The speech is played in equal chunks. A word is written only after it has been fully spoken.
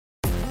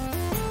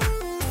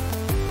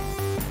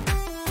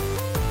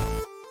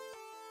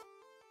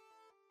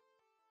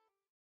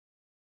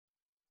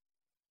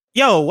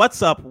Yo,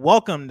 what's up?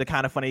 Welcome to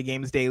Kind of Funny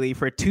Games Daily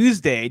for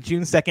Tuesday,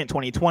 June 2nd,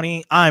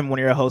 2020. I'm one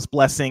of your hosts,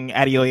 Blessing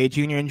Adeoye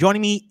Jr., and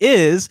joining me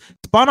is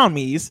Spawn on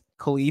Me's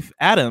Khalif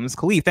Adams.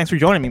 Khalif, thanks for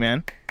joining me,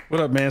 man.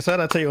 What up, man?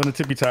 So I tell you on the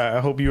tippy tie,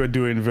 I hope you are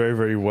doing very,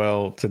 very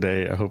well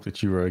today. I hope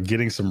that you are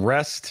getting some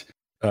rest.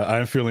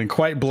 I'm feeling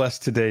quite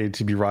blessed today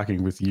to be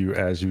rocking with you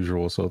as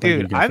usual. So thank you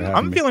again for having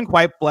I'm me. feeling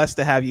quite blessed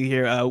to have you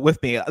here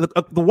with me.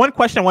 The one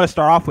question I want to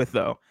start off with,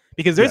 though,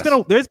 because there's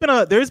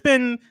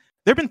been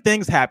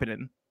things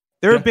happening.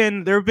 There have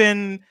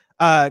been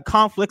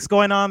conflicts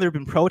going on. There have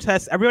been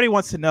protests. Everybody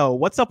wants to know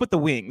what's up with the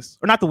wings,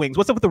 or not the wings.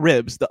 What's up with the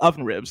ribs, the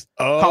oven ribs?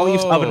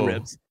 Khalif's oven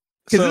ribs.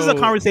 Because this is a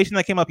conversation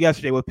that came up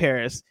yesterday with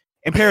Paris,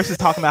 and Paris is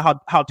talking about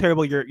how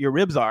terrible your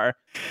ribs are.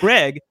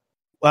 Greg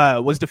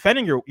was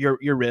defending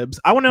your ribs.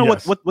 I want to know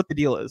what the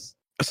deal is.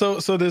 So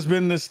there's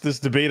been this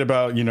debate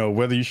about,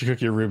 whether you should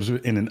cook your ribs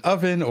in an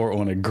oven or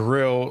on a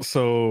grill.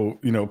 So,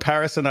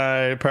 Paris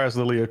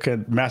Lilly,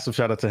 massive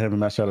shout out to him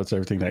and massive shout out to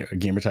everything that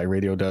Gamertag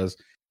Radio does.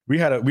 We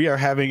are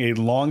having a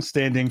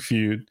long-standing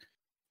feud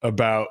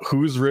about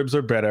whose ribs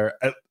are better.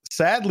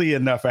 Sadly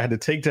enough, I had to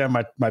take down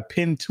my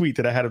pinned tweet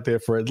that I had up there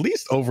for at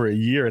least over a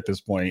year at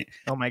this point.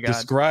 Oh my God.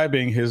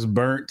 Describing his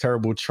burnt,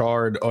 terrible,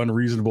 charred,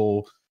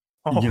 unreasonable,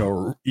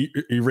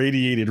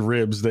 irradiated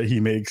ribs that he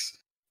makes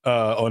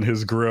on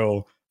his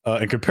grill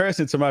in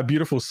comparison to my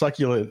beautiful,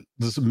 succulent,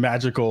 this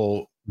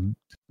magical,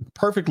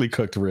 perfectly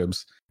cooked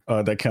ribs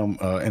that come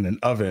in an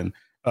oven.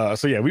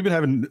 So yeah, we've been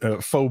having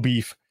faux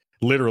beef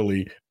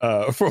literally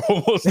for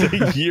almost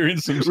a year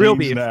and some real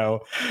change beef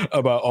now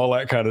about all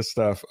that kind of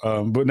stuff.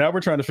 But now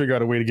we're trying to figure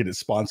out a way to get it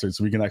sponsored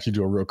so we can actually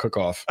do a real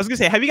cook-off. I was gonna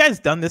say, have you guys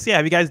done this yet?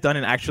 Have you guys done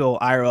an actual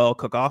IRL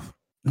cook-off?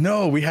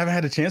 No, we haven't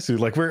had a chance to.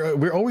 Like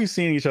we're always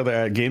seeing each other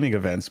at gaming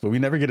events, but we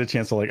never get a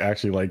chance to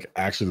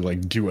actually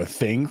do a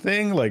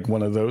thing like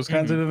one of those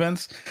kinds of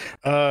events.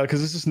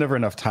 Because it's just never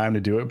enough time to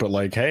do it. But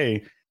like,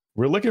 hey,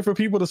 we're looking for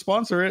people to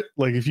sponsor it.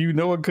 Like, if you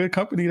know a good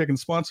company that can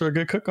sponsor a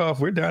good cook-off,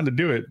 we're down to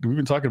do it. We've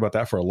been talking about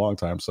that for a long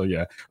time. So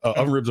yeah,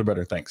 oven ribs are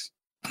better. Thanks.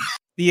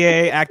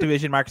 EA,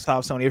 Activision,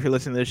 Microsoft, Sony, if you're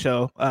listening to this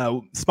show,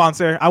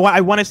 sponsor.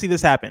 I want to see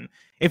this happen.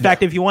 In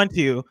fact, if you want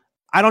to,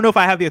 I don't know if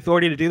I have the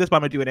authority to do this, but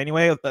I'm going to do it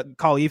anyway.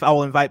 Khalif, I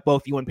will invite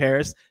both you and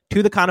Paris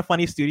to the Kind of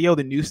Funny studio,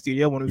 the new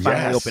studio, when we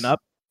finally open up.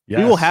 Yes.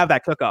 We will have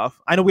that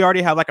cook-off. I know we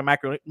already have like a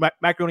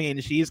macaroni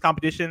and cheese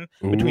competition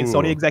between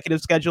Sony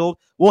executives scheduled.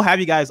 We'll have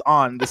you guys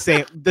on the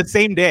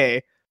same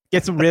day.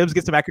 Get some ribs,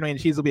 get some macaroni and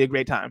cheese. It'll be a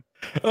great time.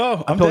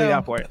 Oh, I'm totally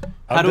down for it.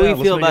 How do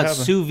we feel about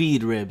sous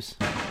vide ribs?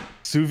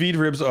 Sous vide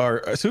ribs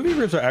are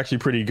actually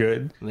pretty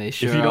good. They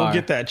sure If you don't are.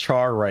 Get that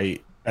char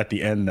right at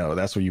the end, though,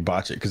 that's where you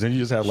botch it, because then you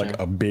just have like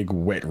a big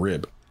wet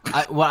rib.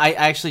 I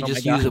actually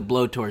just use a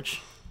blowtorch.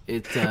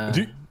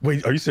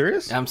 Wait, are you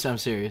serious? I'm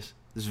serious.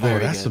 It's very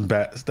good.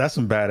 That's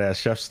some badass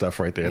chef stuff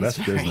right there. That's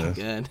business.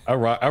 Good. I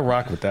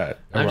rock with that.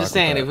 I'm just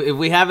saying, if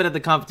we have it at the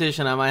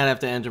competition, I might have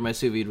to enter my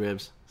sous vide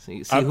ribs.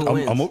 See who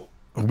wins.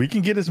 We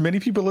can get as many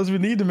people as we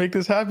need to make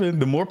this happen.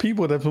 The more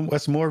people,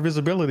 that's more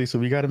visibility. So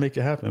we got to make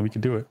it happen. We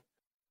can do it.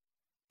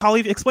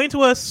 Khalif, explain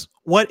to us,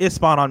 what is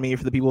Spawn on Me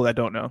for the people that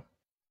don't know?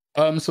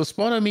 So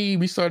Spawn on Me,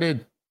 we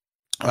started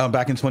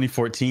back in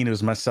 2014. It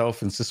was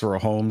myself and Cicero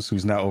Holmes,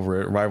 who's now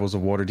over at Rivals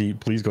of Waterdeep.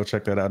 Please go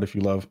check that out if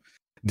you love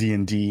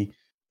D&D.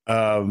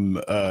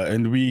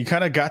 And we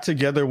kind of got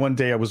together one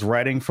day. I was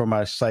writing for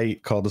my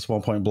site called the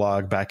Spawn Point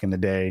Blog back in the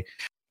day.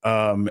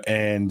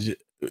 And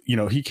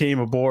he came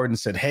aboard and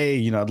said,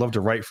 hey, I'd love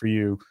to write for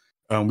you.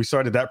 We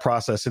started that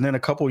process. And then a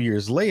couple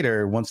years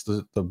later, once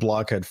the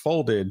blog had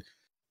folded,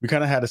 we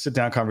kind of had a sit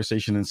down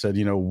conversation and said,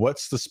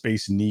 what's the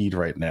space need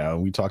right now?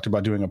 We talked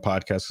about doing a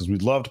podcast because we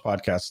loved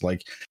podcasts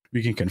like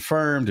We Can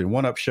Confirmed and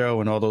One Up Show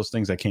and all those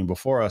things that came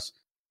before us.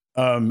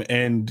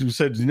 And we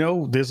said,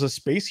 there's a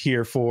space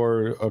here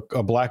for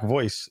a Black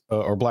voice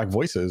or Black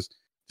voices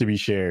to be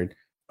shared.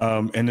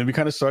 And then we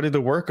kind of started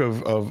the work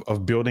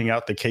of building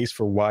out the case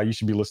for why you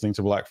should be listening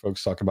to Black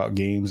folks talk about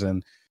games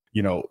and,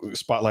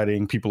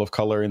 spotlighting people of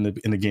color in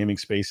the gaming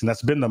space. And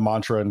that's been the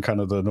mantra and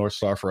kind of the North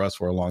Star for us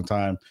for a long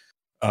time.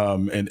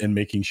 And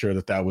making sure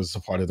that was a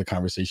part of the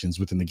conversations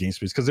within the game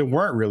space, because there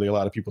weren't really a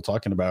lot of people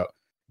talking about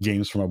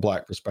games from a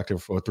Black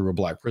perspective or through a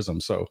Black prism.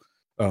 So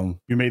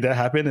we made that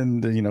happen.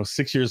 And,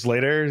 6 years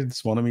later,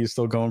 Spawn on Me is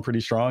still going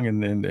pretty strong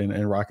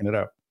and rocking it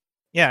out.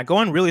 Yeah,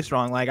 going really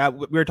strong. Like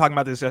we were talking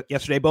about this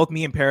yesterday. Both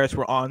me and Paris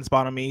were on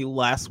Spawn on Me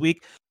last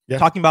week,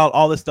 talking about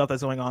all the stuff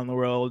that's going on in the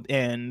world,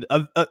 and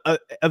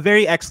a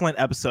very excellent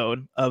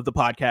episode of the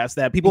podcast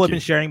that people have been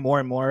sharing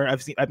more and more.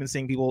 I've been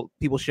seeing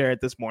people share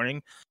it this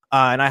morning,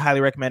 and I highly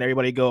recommend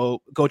everybody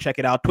go check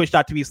it out.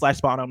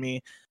 Twitch.tv/Spawn on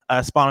Me,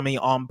 Spawn on Me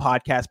on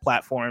podcast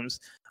platforms.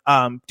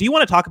 Do you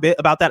want to talk a bit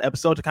about that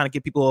episode to kind of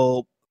give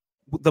people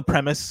the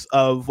premise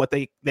of what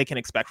they can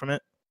expect from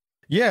it?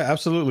 Yeah,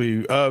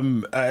 absolutely.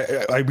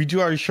 We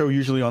do our show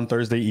usually on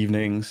Thursday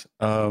evenings.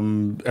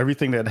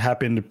 Everything that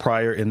happened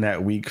prior in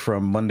that week,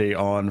 from Monday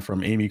on,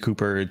 from Amy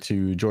Cooper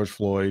to George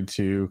Floyd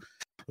to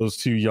those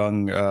two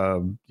young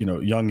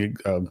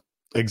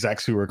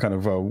execs who were kind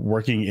of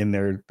working in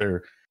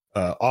their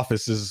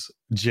office's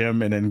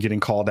gym and then getting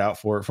called out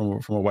for it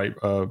from a white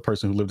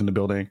person who lived in the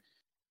building.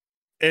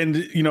 And,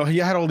 you know, he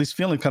had all these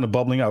feelings kind of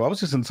bubbling up. I was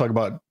just going to talk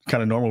about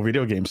kind of normal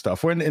video game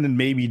stuff and then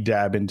maybe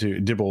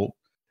dibble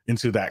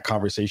into that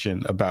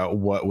conversation about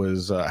what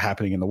was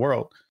happening in the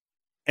world.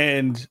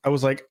 And I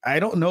was like, I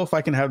don't know if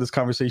I can have this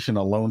conversation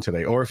alone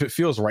today, or if it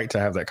feels right to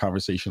have that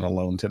conversation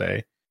alone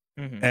today.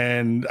 Mm-hmm.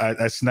 And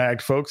I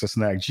snagged folks. I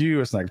snagged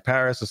you. I snagged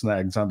Paris. I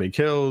snagged Zombie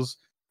Kills.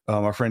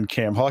 My friend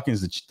Cam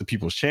Hawkins, the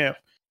People's Champ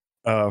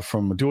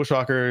from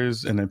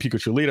DualShockers, and then Pico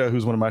Chulita,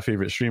 who's one of my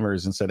favorite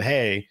streamers, and said,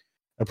 "Hey,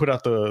 I put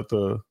out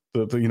the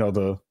you know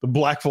the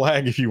black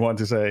flag, if you want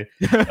to say,"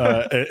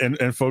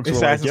 and folks were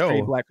like,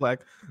 "Yo, black flag."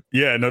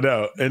 Yeah, no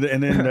doubt.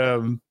 And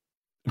then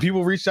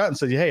people reached out and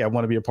said, "Hey, I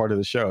want to be a part of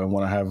the show. I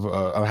want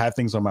to have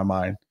things on my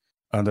mind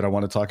that I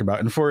want to talk about."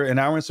 And for an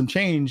hour and some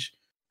change,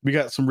 we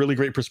got some really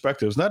great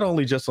perspectives, not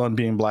only just on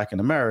being Black in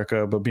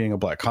America, but being a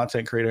Black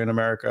content creator in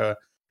America.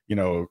 You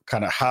know,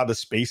 kind of how the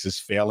space is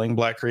failing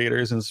Black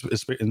creators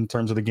in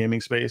terms of the gaming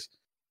space.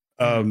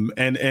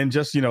 And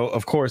just, you know,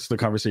 of course, the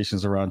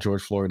conversations around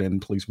George Floyd and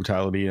police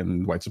brutality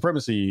and white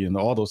supremacy and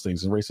all those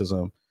things and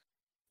racism.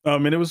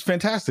 And it was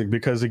fantastic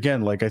because,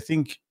 again, like, I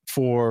think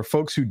for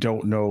folks who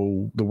don't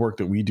know the work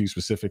that we do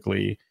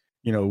specifically,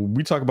 you know,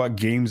 we talk about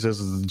games as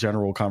a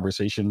general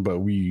conversation, but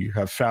we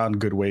have found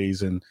good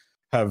ways and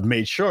have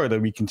made sure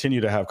that we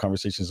continue to have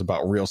conversations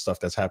about real stuff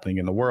that's happening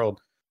in the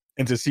world.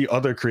 And to see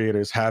other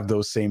creators have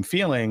those same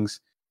feelings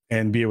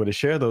and be able to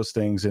share those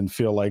things and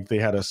feel like they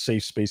had a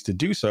safe space to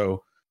do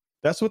so.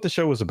 That's what the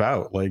show was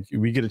about. Like,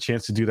 we get a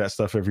chance to do that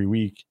stuff every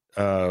week,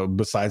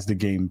 besides the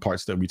game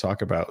parts that we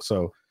talk about.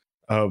 So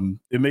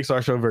it makes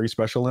our show very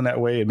special in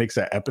that way. It makes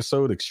that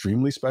episode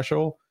extremely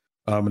special.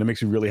 And it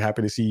makes me really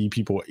happy to see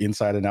people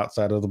inside and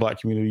outside of the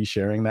Black community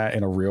sharing that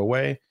in a real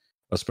way,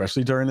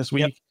 especially during this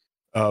week.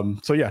 Yep.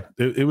 So yeah,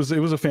 it was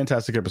a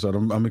fantastic episode.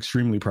 I'm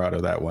extremely proud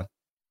of that one.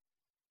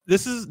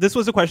 This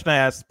was a question I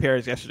asked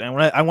Paris yesterday.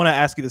 I want to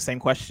ask you the same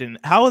question.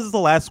 How has the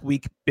last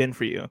week been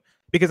for you?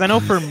 Because I know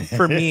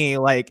for me,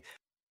 like,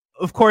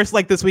 of course,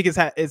 like, this week has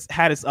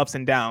had its ups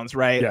and downs,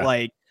 right? Yeah.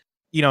 Like,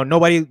 you know,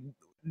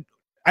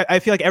 I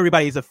feel like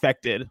everybody's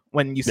affected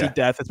when you see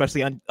death,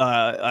 especially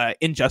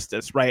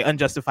injustice, right?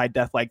 Unjustified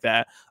death like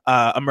that,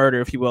 a murder,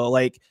 if you will.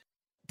 Like,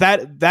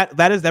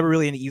 that is never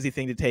really an easy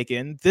thing to take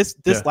in. This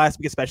last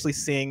week, especially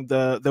seeing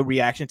the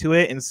reaction to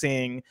it and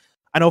seeing,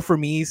 I know for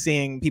me,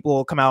 seeing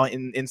people come out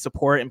in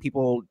support and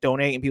people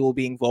donate and people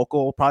being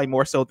vocal, probably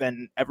more so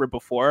than ever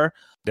before.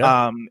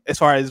 Yeah. As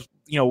far as,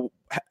 you know,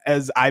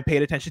 as I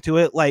paid attention to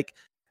it, like,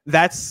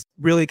 that's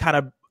really kind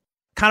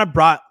of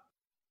brought,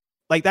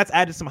 like, that's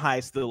added some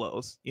highs to the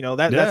lows. You know,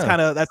 that's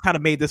kind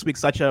of made this week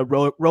such a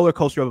roller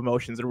coaster of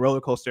emotions and a roller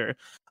coaster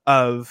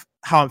of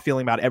how I'm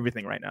feeling about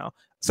everything right now.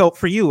 So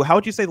for you, how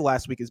would you say the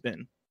last week has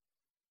been?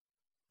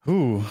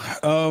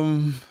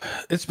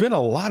 It's been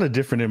a lot of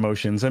different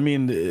emotions. I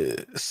mean,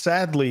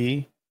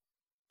 sadly,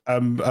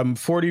 I'm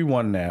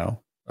 41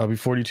 now. I'll be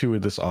 42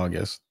 this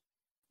August.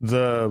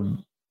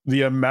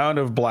 The amount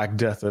of Black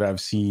death that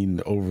I've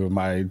seen over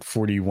my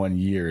 41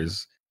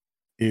 years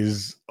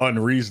is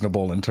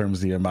unreasonable in terms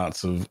of the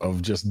amounts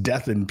of just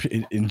death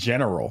in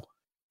general.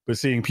 But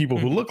seeing people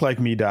who look like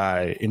me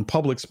die in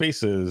public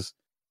spaces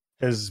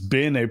has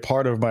been a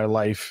part of my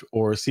life,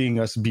 or seeing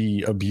us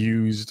be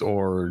abused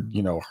or,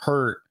 you know,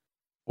 hurt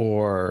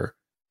or,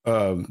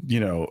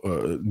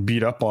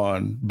 beat up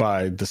on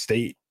by the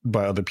state,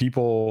 by other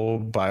people,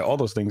 by all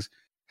those things,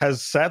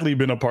 has sadly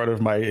been a part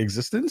of my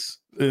existence.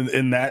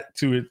 In that,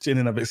 in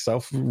and of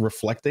itself,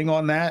 reflecting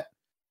on that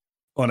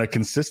on a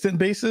consistent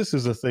basis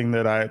is a thing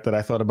that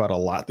I thought about a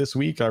lot this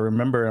week. I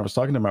remember I was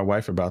talking to my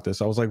wife about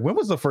this. I was like, when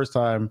was the first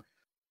time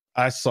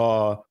I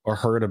saw or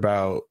heard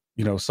about,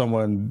 you know,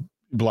 someone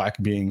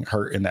Black being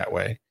hurt in that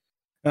way?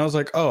 And I was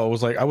like, I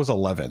was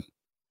 11.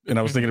 And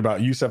I was thinking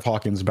about Yusef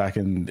Hawkins back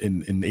in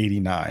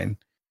 89.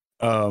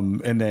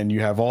 And then you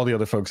have all the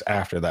other folks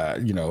after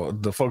that, you know,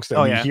 the folks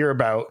that we hear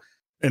about,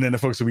 and then the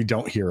folks that we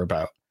don't hear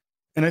about.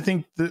 And I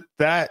think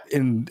that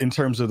in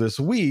terms of this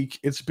week,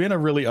 it's been a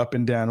really up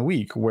and down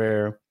week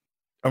where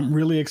I'm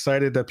really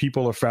excited that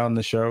people have found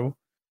the show.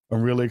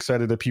 I'm really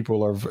excited that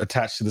people are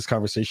attached to this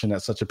conversation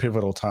at such a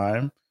pivotal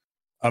time.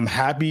 I'm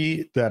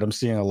happy that I'm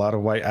seeing a lot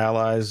of white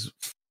allies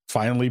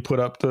finally put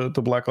up the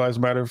Black Lives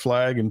Matter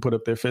flag and put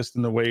up their fist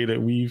in the way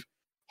that we've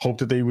hoped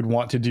that they would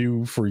want to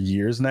do for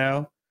years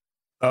now.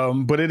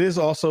 But it is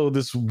also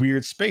this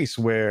weird space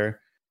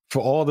where, for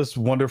all this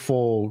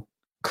wonderful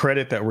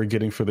credit that we're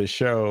getting for this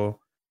show,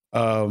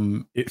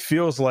 it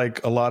feels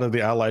like a lot of the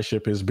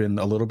allyship has been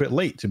a little bit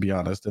late, to be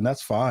honest, and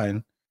that's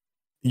fine.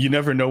 You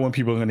never know when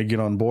people are going to get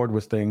on board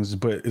with things,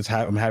 but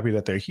I'm happy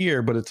that they're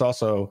here. But it's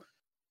also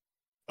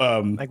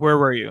like, where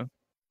were you?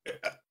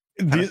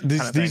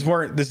 These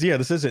weren't this. Yeah,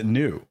 this isn't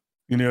new.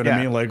 You know what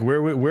I mean? Like,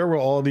 where were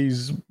all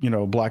these, you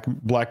know, black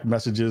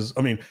messages?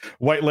 I mean,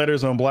 white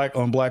letters on black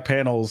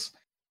panels,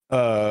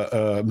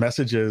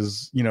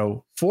 messages, you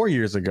know, 4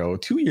 years ago,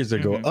 2 years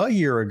ago, a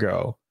year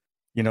ago.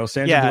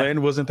 Sandra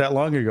Bland wasn't that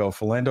long ago.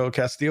 Philando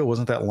Castile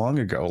wasn't that long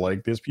ago.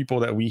 Like, there's people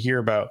that we hear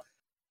about.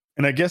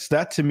 And I guess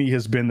that to me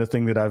has been the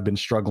thing that I've been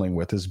struggling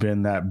with, has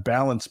been that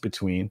balance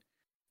between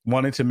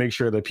wanting to make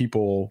sure that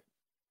people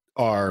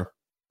are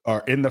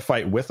in the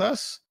fight with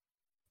us,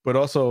 but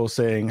also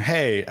saying,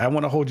 hey, I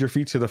want to hold your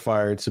feet to the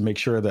fire to make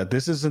sure that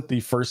this isn't the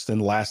first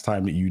and last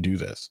time that you do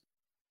this.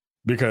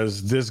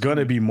 Because there's going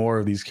to be more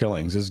of these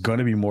killings. There's going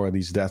to be more of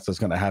these deaths that's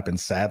going to happen,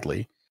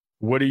 sadly.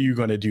 What are you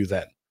going to do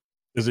then?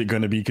 Is it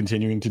going to be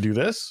continuing to do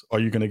this? Are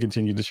you going to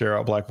continue to share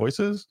out Black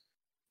voices?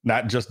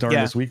 Not just during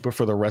this week, but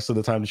for the rest of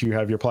the time that you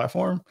have your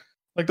platform?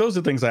 Like, those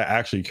are things I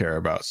actually care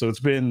about. So it's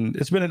been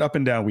an up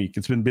and down week.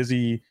 It's been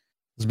busy.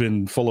 It's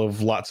been full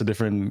of lots of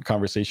different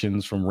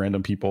conversations from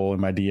random people in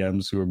my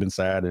DMs who have been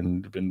sad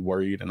and been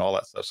worried and all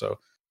that stuff. So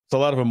it's a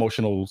lot of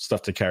emotional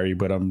stuff to carry,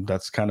 but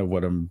that's kind of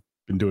what I'm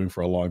been doing for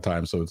a long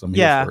time. So I'm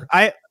here for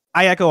it.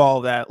 I echo all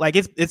of that. Like,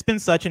 it's been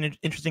such an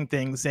interesting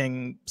thing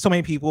seeing so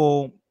many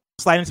people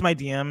slide into my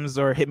DMs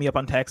or hit me up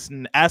on text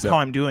and ask how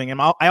I'm doing.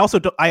 And I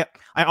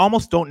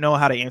almost don't know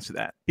how to answer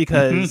that,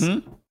 because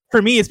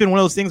for me, it's been one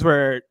of those things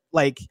where,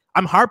 like,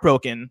 I'm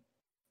heartbroken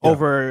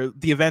over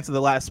the events of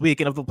the last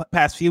week and of the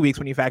past few weeks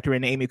when you factor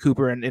in Amy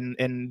Cooper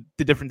and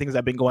the different things that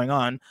have been going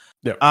on.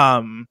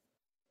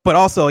 But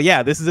also,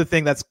 this is a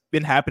thing that's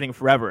been happening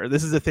forever.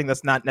 This is a thing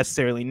that's not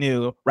necessarily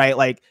new, right?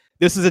 Like,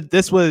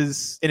 this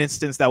was an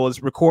instance that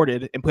was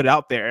recorded and put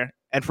out there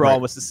and for all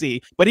of us to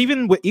see. But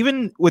even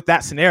with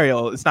that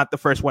scenario, it's not the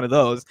first one of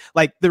those.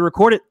 Like, the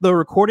recorded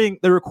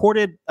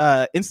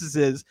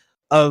instances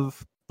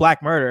of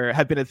Black murder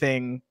have been a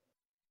thing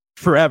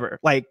forever.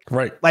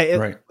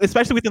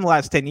 Especially within the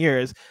last 10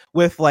 years,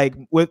 with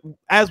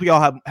as we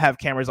all have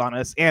cameras on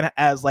us, and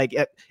as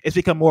it's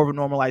become more of a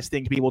normalized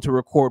thing to be able to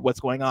record what's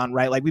going on,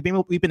 right? Like, we've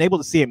been able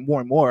to see it more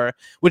and more,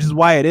 which is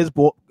why it is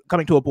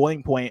coming to a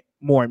boiling point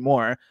more and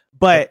more.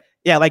 But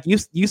like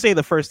you say,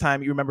 the first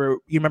time you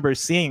remember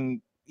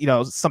seeing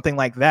something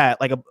like that,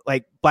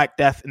 like Black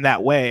death in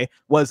that way,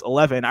 was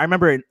 11. I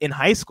remember in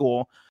high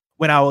school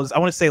when I want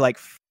to say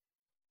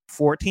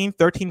 14.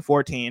 I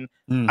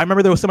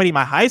remember there was somebody in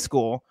my high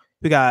school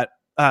who got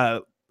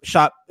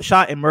shot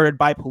and murdered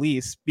by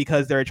police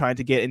because they were trying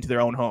to get into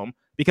their own home,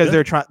 because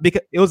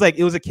it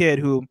was a kid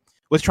who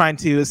was trying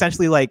to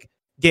essentially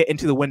get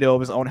into the window of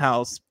his own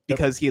house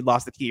because he had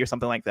lost the key or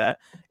something like that,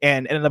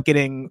 and ended up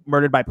getting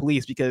murdered by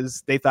police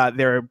because they thought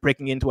they were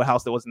breaking into a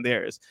house that wasn't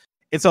theirs.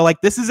 And so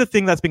this is a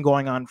thing that's been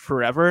going on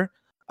forever.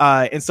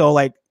 And so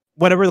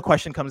whenever the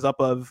question comes up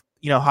of,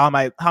 how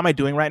am I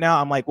doing right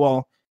now? I'm like,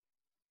 well,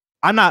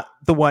 I'm not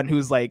the one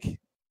who's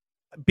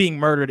being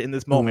murdered in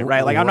this moment,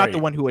 right? Like, I'm not the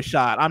one who was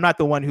shot. I'm not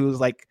the one who's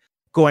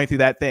going through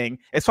that thing.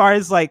 As far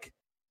as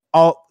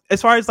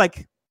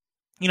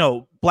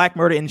Black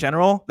murder in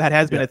general, that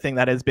has been a thing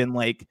that has been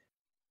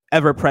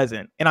ever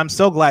present. And I'm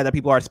so glad that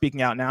people are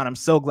speaking out now, and I'm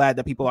so glad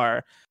that people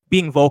are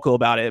being vocal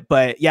about it.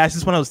 But it's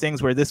just one of those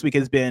things where this week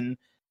has been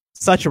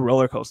such a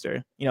roller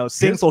coaster.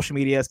 Seeing social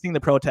media, seeing the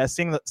protests,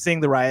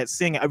 seeing the riots,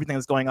 seeing everything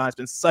that's going on, it's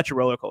been such a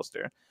roller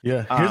coaster.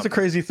 Here's the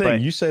crazy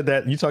thing. You said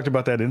that you talked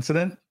about that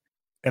incident,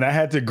 and I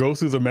had to go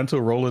through the mental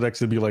Rolodex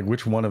to be like,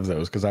 which one of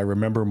those? Because I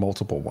remember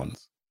multiple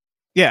ones.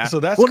 So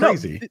that's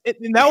crazy.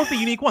 And that was the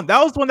unique one.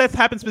 That was the one that's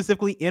happened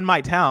specifically in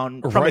my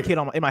town from a kid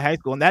in my high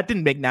school, and that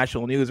didn't make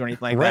national news or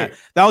anything like that.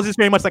 That was just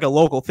very much a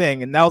local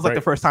thing, and that was the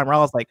first time where I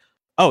was like,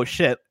 oh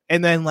shit.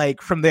 And then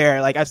from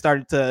there, I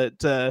started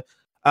to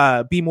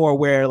be more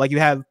aware. You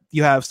have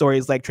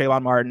stories like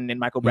Trayvon Martin and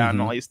Michael Brown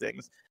and all these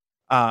things.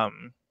 But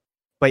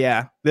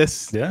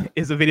this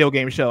is a video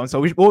game show, and so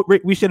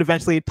we should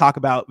eventually talk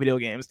about video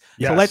games.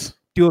 So let's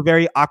do a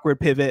very awkward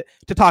pivot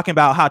to talking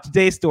about how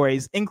today's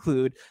stories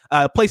include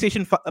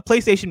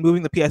PlayStation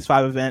moving the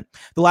PS5 event,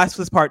 The Last of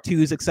Us Part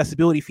 2's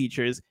accessibility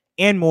features,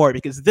 and more,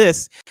 because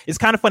this is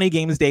Kind of Funny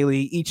Games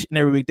Daily, each and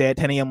every weekday at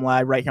 10 a.m.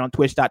 live right here on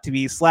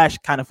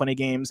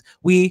twitch.tv/kindoffunnygames.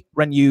 We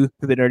run you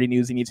through the nerdy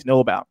news you need to know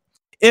about.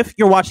 If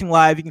you're watching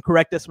live, you can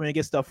correct us when we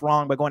get stuff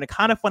wrong by going to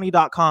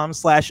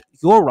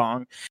kindoffunny.com/you're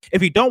wrong.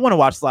 If you don't want to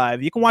watch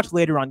live, you can watch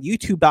later on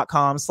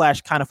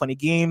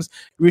youtube.com/kindoffunnygames,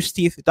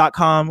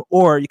 roosterteeth.com,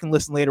 or you can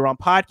listen later on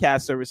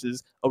podcast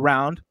services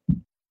around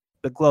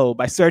the globe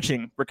by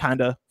searching for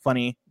Kinda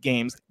Funny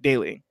Games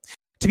Daily.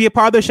 To be a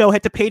part of the show,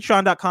 head to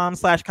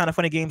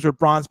patreon.com/kindoffunnygames, where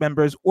bronze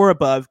members or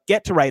above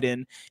get to write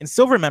in, and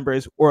silver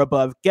members or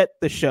above get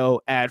the show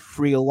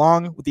ad-free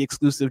along with the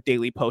exclusive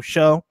daily post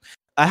show.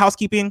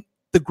 Housekeeping,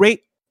 the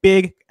great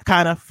big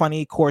Kinda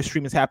Funny core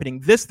stream is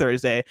happening this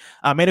Thursday.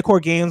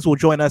 Metacore Games will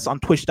join us on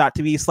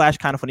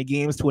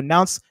twitch.tv/kindoffunnygames to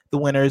announce the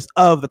winners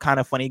of the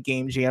Kinda Funny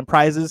Game Jam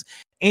prizes.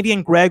 Andy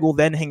and Greg will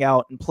then hang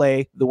out and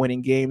play the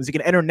winning games. You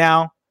can enter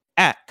now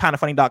at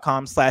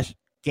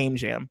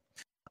kindoffunny.com/gamejam.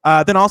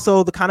 Then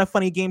also the Kinda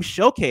Funny Game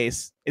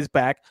Showcase is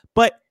back,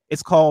 but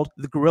it's called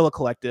the Guerrilla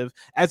Collective.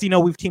 As you know,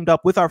 we've teamed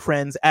up with our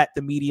friends at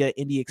the Media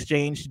Indie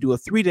Exchange to do a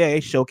 3-day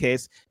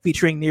showcase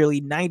featuring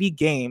nearly 90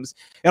 games.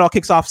 It all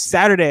kicks off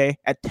Saturday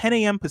at 10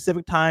 a.m.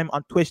 Pacific time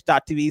on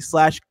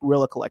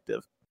twitch.tv/Guerrilla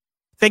Collective.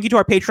 Thank you to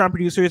our Patreon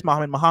producers,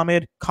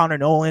 Mohammed, Connor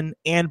Nolan,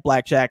 and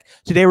Blackjack.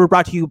 Today we're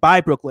brought to you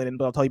by Brooklyn,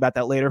 but I'll tell you about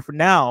that later. For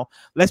now,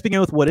 let's begin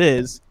with what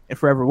is, and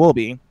forever will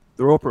be,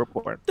 the Roper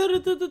Report.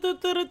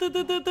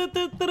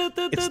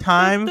 It's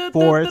time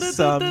for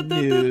some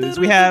news.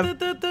 We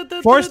have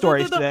 4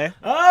 stories today.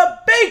 A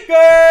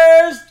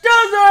baker's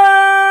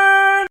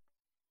dozen!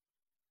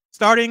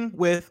 Starting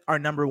with our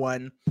number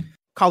one,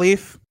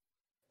 Khalif,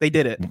 they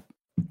did it.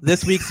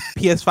 This week's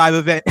PS5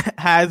 event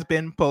has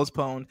been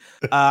postponed.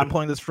 I'm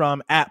pulling this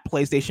from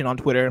 @PlayStation on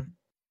Twitter.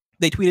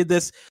 They tweeted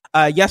this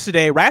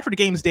yesterday, right after the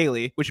Games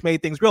Daily, which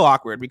made things real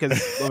awkward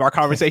because of our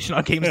conversation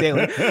on Games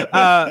Daily.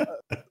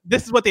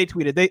 This is what they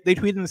tweeted. They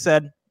tweeted and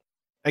said,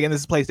 again,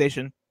 this is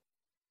PlayStation.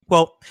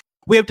 Well,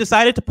 we have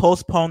decided to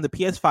postpone the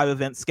PS5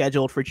 event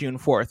scheduled for June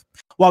 4th.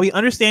 While we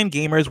understand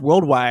gamers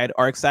worldwide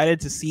are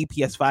excited to see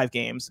PS5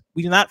 games,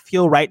 we do not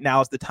feel right now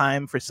is the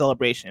time for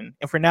celebration.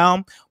 And for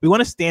now, we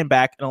want to stand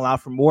back and allow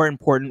for more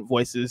important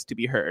voices to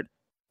be heard.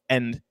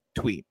 End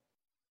tweet.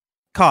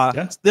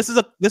 This is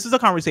a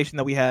conversation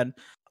that we had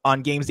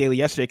on Games Daily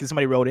yesterday because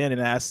somebody wrote in and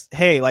asked,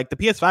 hey, like the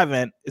PS5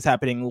 event is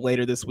happening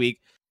later this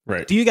week.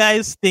 Right. Do you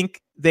guys think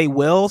they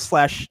will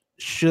 /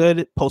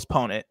 should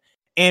postpone it?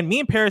 And me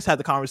and Paris had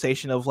the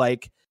conversation of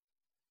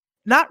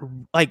not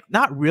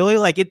really.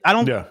 Like it, I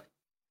don't. Yeah.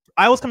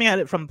 I was coming at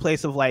it from a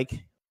place of I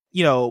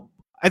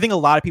think a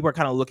lot of people are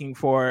kind of looking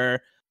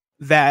for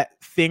that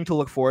thing to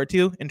look forward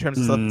to in terms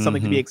of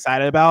something to be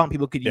excited about, and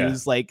people could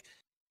use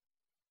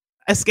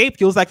escape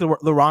feels like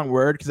the wrong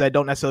word because I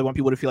don't necessarily want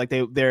people to feel like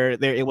they're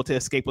able to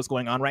escape what's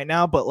going on right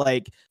now. But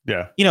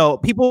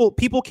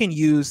people can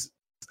use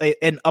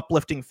an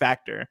uplifting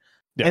factor.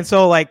 Yeah. And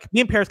so me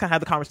and Paris kind of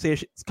had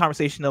the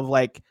conversation of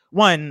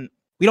one,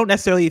 we don't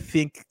necessarily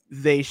think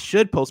they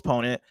should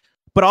postpone it,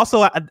 but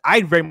also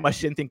I very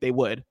much didn't think they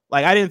would.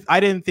 I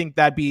didn't think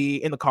that'd be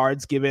in the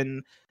cards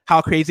given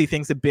how crazy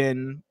things have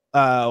been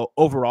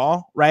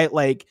overall, right?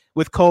 Like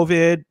with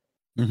COVID,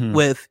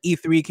 with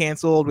E3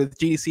 canceled, with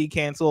GDC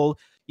canceled,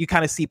 you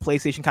kind of see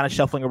PlayStation kind of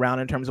shuffling around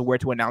in terms of where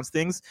to announce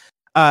things.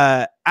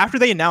 After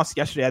they announced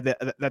yesterday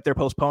that they're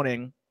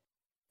postponing,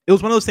 it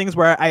was one of those things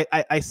where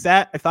I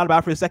thought about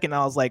it for a second,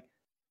 and I was like,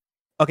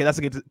 okay, that's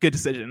a good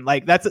decision.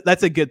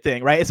 That's a good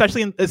thing, right?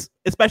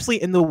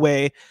 Especially in the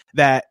way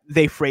that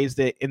they phrased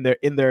it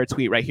in their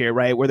tweet right here,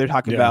 right, where they're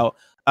talking about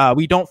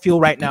we don't feel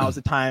right now is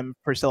the time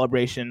for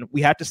celebration.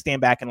 We have to stand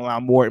back and allow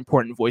more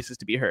important voices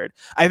to be heard.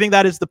 I think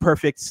that is the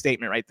perfect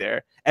statement right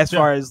there, as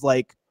far as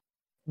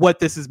what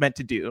this is meant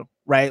to do,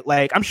 right?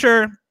 I'm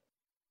sure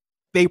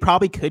they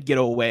probably could get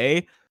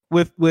away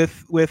with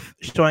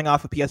showing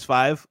off a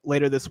PS5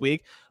 later this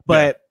week,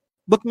 but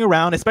looking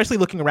around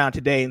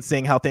today and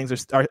seeing how things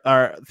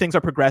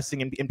are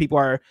progressing and people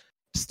are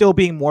still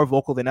being more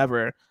vocal than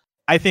ever,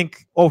 I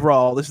think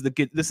overall this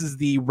is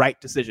the right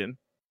decision.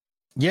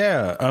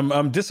 Yeah,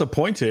 I'm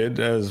disappointed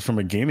from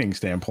a gaming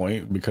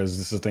standpoint because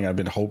this is a thing I've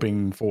been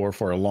hoping for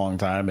a long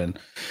time and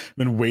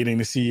been waiting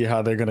to see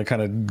how they're going to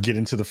kind of get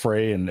into the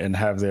fray and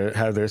have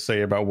their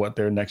say about what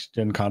their next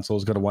gen console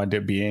is going to wind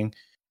up being.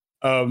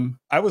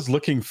 I was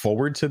looking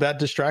forward to that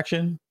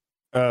distraction,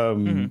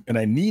 and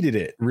I needed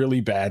it really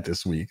bad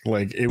this week.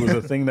 It was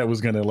a thing that was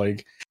going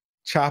to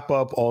chop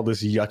up all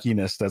this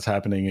yuckiness that's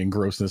happening and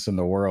grossness in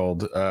the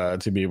world,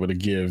 to be able to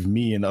give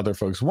me and other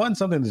folks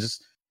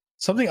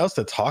something else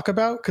to talk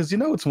about. Because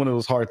it's one of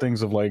those hard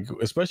things of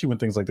especially when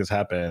things like this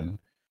happen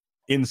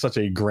in such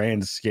a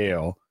grand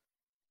scale,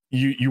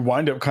 you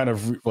wind up kind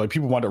of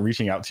people wind up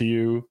reaching out to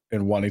you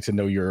and wanting to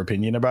know your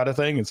opinion about a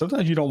thing, and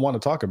sometimes you don't want to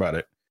talk about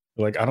it.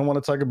 I don't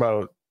want to talk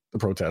about the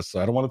protests.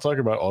 I don't want to talk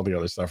about all the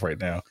other stuff right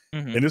now.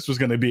 And this was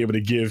going to be able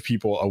to give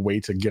people a way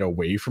to get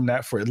away from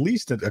that for at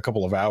least a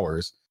couple of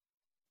hours.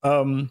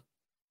 But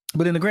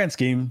in the grand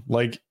scheme,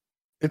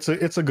 it's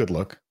a good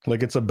look.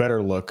 It's a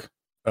better look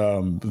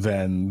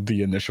than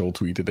the initial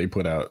tweet that they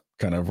put out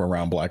kind of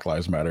around Black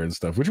Lives Matter and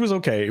stuff, which was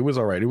okay. It was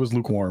all right. It was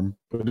lukewarm,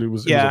 but it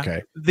was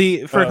okay.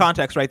 For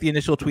context, right? The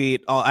initial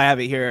tweet, I have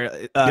it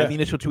here. The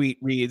initial tweet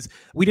reads,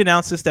 "We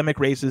denounce systemic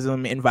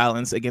racism and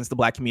violence against the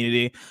Black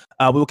community.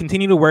 We will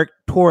continue to work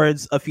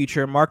towards a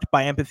future marked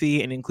by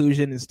empathy and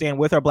inclusion and stand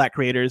with our Black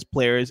creators,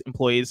 players,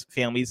 employees,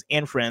 families,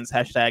 and friends.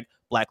 Hashtag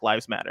Black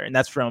Lives Matter." And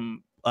that's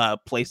from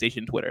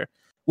PlayStation Twitter,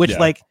 which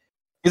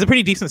is a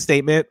pretty decent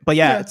statement. But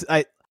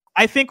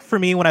I think for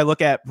me, when I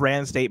look at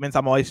brand statements,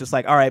 I'm always just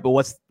all right, but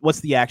what's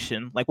the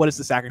action? What is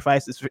the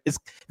sacrifice? It's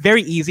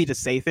very easy to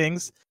say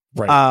things.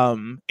 Right.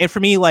 And for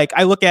me,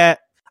 I look at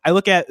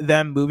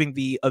them moving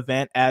the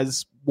event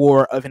as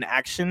more of an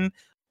action,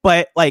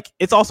 but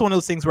it's also one of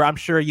those things where I'm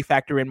sure you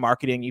factor in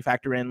marketing, you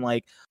factor in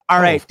all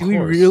right,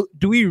 do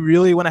we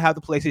really want to have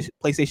the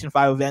PlayStation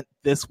 5 event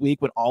this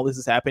week when all this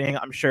is happening?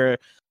 I'm sure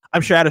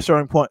at a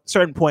certain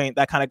point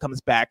that kind of comes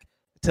back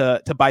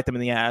to bite them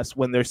in the ass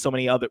when there's so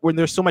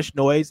much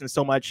noise and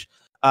so much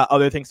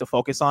other things to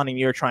focus on, and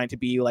you're trying to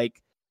be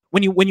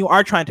when you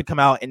are trying to come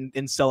out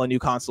and sell a new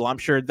console. I'm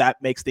sure that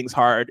makes things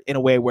hard in a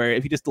way where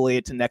if you just delay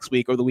it to next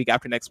week or the week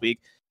after next week,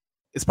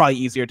 it's probably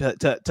easier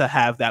to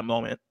have that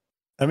moment.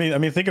 I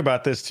mean, think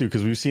about this too,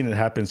 because we've seen it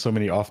happen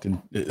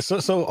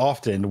so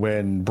often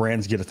when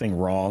brands get a thing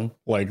wrong.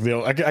 Like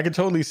I could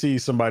totally see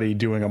somebody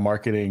doing a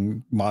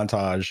marketing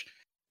montage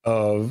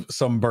of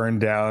some burned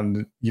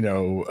down,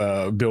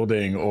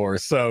 building, or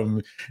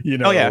some,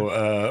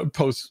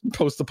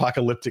 post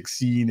apocalyptic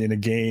scene in a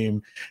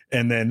game,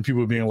 and then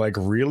people being like,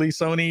 "Really,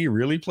 Sony?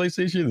 Really,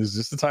 PlayStation? Is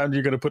this the time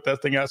you're going to put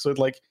that thing out?" So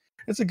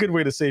it's a good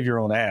way to save your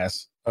own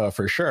ass,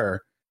 for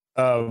sure.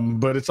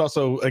 But it's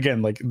also,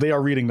 again, like, they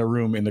are reading the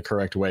room in the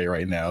correct way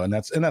right now, and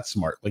that's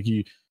smart. Like,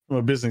 from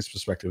a business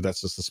perspective,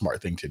 that's just a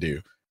smart thing to do.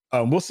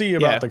 We'll see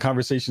about the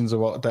conversations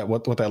about that,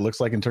 what that looks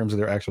like in terms of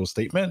their actual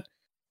statement.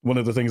 One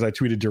of the things I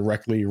tweeted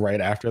directly right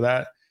after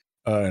that,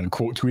 and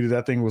quote tweeted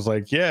that thing, was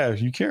like, "Yeah,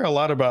 if you care a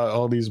lot about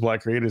all these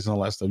Black creators and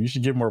all that stuff, you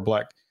should give more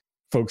Black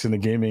folks in the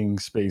gaming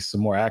space some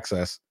more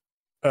access."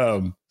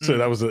 So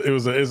that was it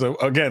was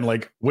again,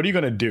 like, what are you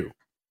gonna do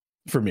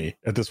for me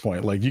at this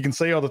point? Like, you can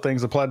say all the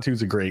things, the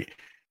platitudes are great.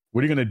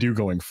 What are you going to do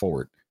going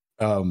forward?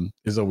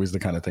 Is always the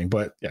kind of thing.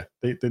 But yeah,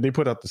 they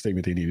put out the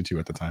statement they needed to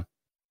at the time.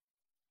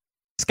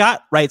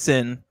 Scott writes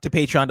in to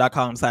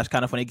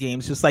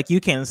patreon.com/kindoffunnygames, just like you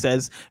can,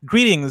 says,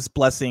 "Greetings,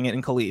 Blessing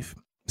and Khalif.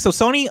 So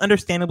Sony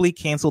understandably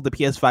canceled the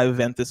PS5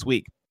 event this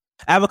week.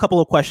 I have a couple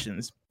of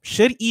questions.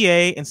 Should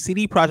EA and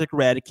CD Projekt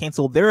Red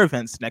cancel their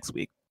events next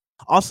week?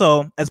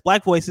 Also, as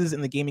Black voices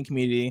in the gaming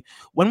community,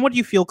 when would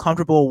you feel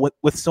comfortable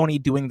with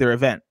Sony doing their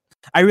event?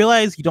 I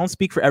realize you don't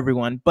speak for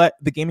everyone, but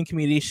the gaming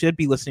community should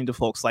be listening to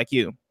folks like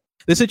you.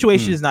 The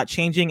situation is not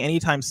changing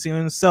anytime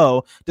soon,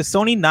 so does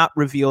Sony not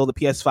reveal the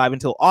PS5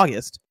 until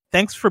August?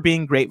 Thanks for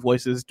being great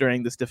voices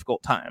during this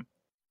difficult time."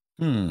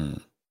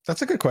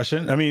 That's a good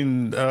question. I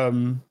mean,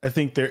 I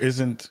think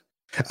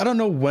I don't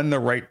know when the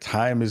right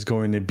time is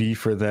going to be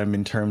for them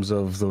in terms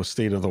of the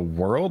state of the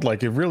world.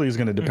 Like, it really is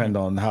going to depend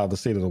on how the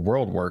state of the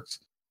world works.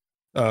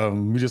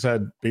 We just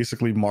had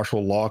basically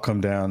martial law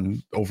come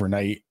down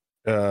overnight,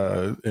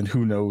 and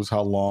who knows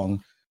how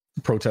long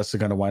protests are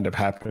going to wind up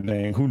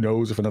happening. Who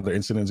knows if another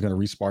incident is going to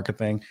respark a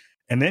thing.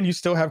 And then you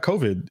still have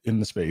COVID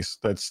in the space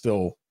that's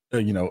still,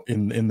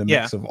 in the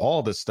mix of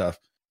all this stuff.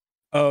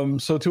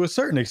 So to a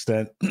certain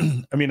extent,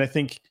 I mean, I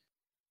think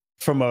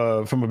from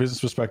a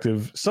business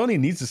perspective, Sony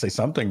needs to say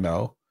something,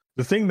 though.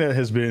 The thing that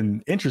has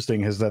been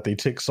interesting is that they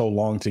took so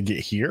long to get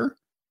here,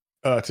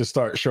 to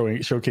start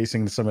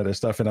showcasing some of their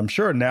stuff. And I'm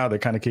sure now they're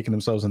kind of kicking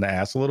themselves in the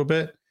ass a little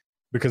bit,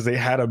 because they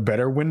had a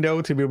better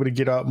window to be able to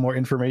get out more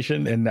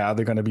information, and now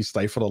they're going to be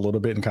stifled a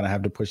little bit and kind of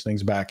have to push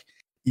things back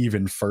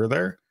even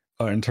further,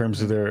 in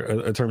terms of their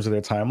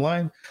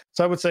timeline.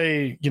 So I would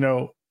say,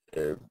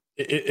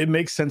 it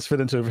makes sense for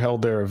them to have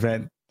held their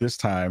event this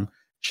time.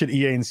 Should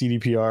EA and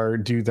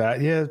CDPR do that?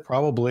 Yeah,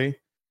 probably.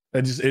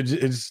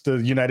 It's the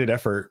united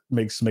effort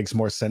makes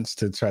more sense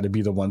to try to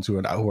be the ones who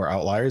are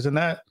outliers in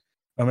that.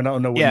 I mean, I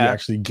don't know what you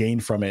actually gain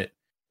from it,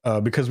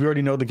 because we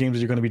already know the games that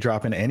you're going to be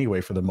dropping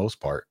anyway for the most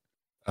part.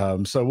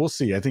 So we'll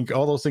see. I think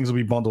all those things will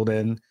be bundled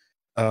in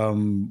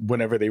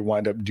whenever they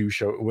wind up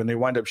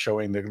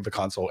showing the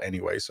console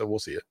anyway. So we'll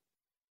see it.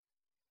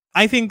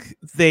 I think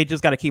they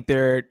just got to keep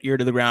their ear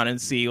to the ground and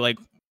see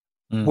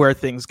where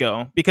things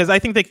go, because I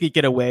think they could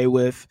get away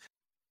with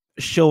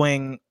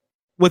showing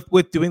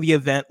with doing the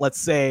event, let's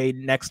say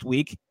next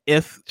week,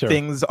 if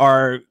things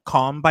are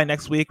calm by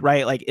next week,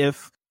 right? Like,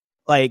 if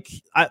I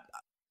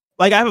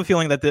have a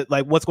feeling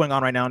that what's going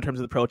on right now in terms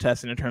of the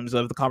protests and in terms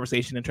of the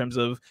conversation, in terms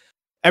of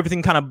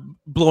everything kind of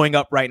blowing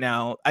up right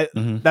now,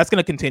 that's going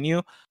to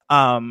continue.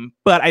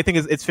 But I think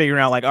it's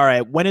figuring out, like, all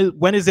right,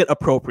 when is it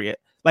appropriate?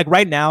 Like,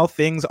 right now,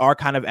 things are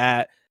kind of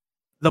at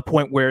the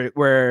point where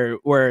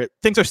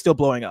things are still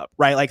blowing up,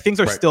 right? Like, things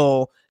are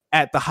still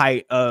at the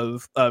height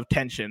of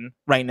tension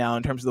right now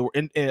in terms of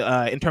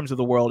in terms of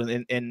the world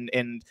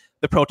and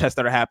the protests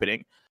that are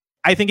happening.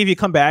 I think if you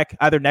come back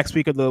either next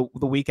week or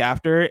the week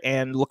after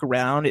and look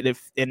around, and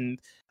if the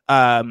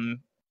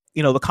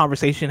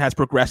conversation has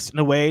progressed in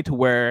a way to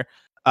where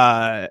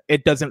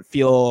it doesn't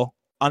feel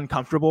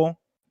uncomfortable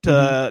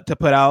to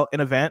put out an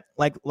event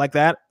like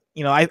that,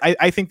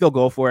 I think they'll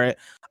go for it.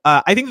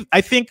 I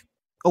think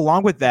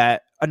along with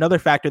that, another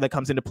factor that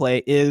comes into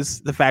play is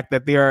the fact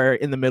that they are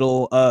in the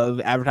middle of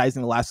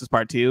advertising The Last of Us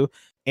Part 2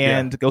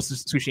 and Ghost of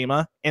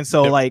Tsushima. And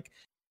so,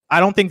 I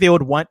don't think they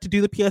would want to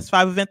do the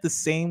PS5 event the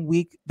same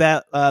week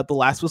that The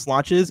Last of Us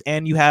launches,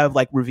 and you have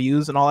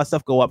reviews and all that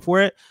stuff go up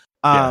for it.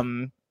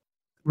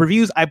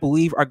 Reviews, I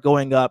believe, are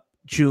going up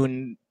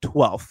June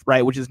 12th,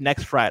 right, which is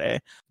next Friday.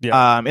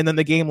 And then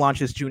the game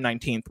launches June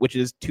 19th, which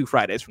is 2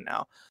 Fridays from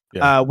now.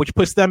 Which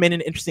puts them in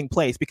an interesting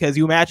place, because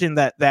you imagine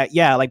that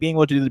being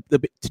able to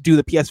do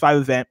the PS5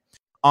 event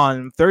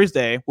on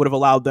Thursday would have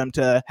allowed them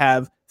to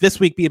have this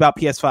week be about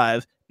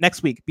PS5,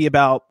 next week be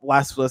about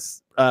Last of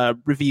Us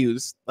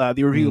reviews,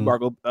 the review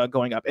embargo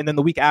going up, and then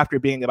the week after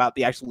being about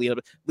the actual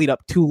lead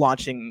up to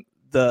launching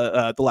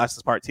the Last of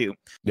Us Part 2.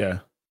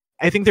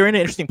 I think they're in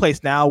an interesting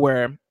place now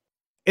where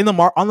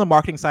on the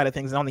marketing side of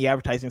things and on the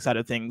advertising side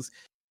of things,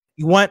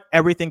 you want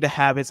everything to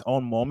have its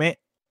own moment.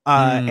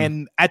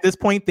 And at this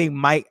point, they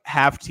might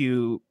have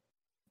to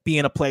be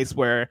in a place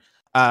where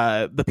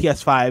the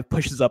PS5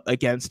 pushes up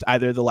against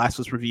either the Last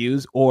of Us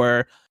reviews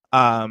or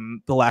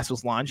the Last of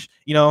Us launch.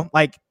 You know,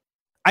 like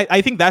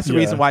I think that's the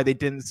reason why they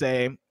didn't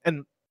say,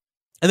 and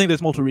I think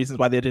there's multiple reasons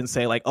why they didn't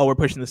say like, oh, we're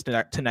pushing this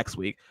to next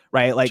week,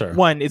 right? Like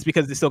one is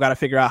because they still got to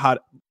figure out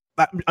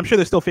I'm sure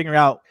they're still figuring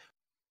out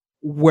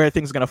where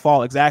things are going to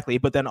fall exactly.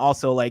 But then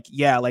also like,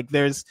 yeah, like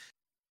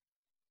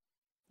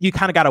you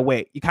kind of got to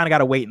wait. You kind of got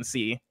to wait and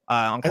see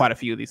on quite a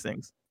few of these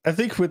things. I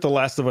think with The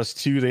Last of Us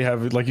 2, they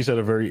have, like you said,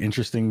 a very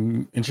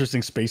interesting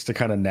space to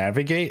kind of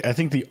navigate. I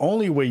think the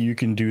only way you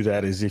can do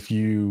that is if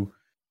you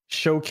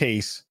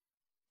showcase,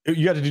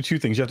 you have to do two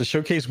things. You have to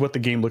showcase what the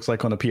game looks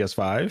like on a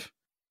PS5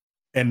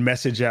 and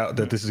message out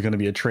that this is going to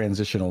be a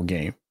transitional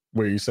game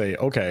where you say,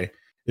 okay,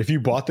 if you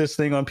bought this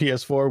thing on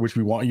PS4, which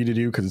we want you to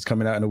do because it's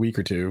coming out in a week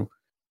or two,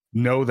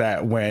 know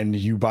that when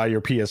you buy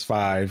your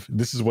PS5,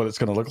 this is what it's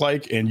going to look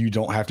like, and you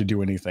don't have to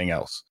do anything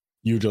else.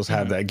 You just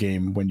have that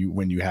game when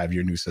you have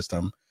your new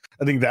system.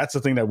 I think that's the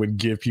thing that would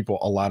give people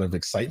a lot of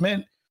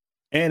excitement.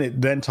 And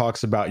it then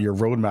talks about your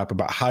roadmap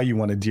about how you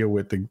want to deal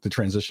with the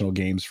transitional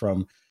games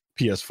from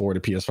PS4 to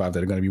PS5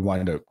 that are going to be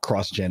wanting to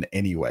cross-gen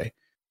anyway.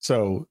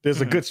 So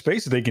there's a good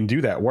space that they can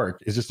do that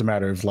work. It's just a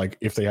matter of like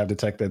if they have the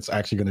tech that's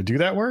actually going to do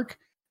that work.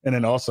 And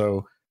then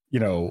also, you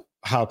know,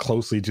 how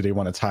closely do they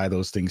want to tie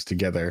those things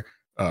together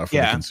for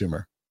the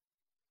consumer?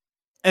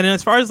 And then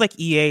as far as like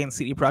EA and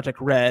CD Projekt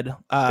Red,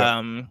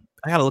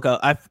 I gotta look up.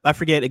 I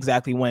forget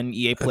exactly when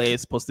EA Play is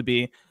supposed to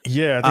be.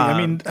 Yeah,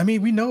 I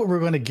mean, we know what we're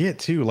going to get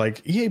too.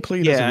 Like EA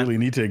Play doesn't really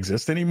need to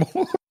exist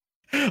anymore.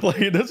 Like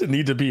it doesn't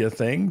need to be a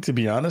thing, to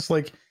be honest.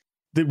 Like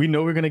we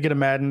know we're going to get a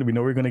Madden, we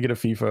know we're going to get a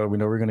FIFA, we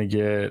know we're going to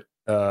get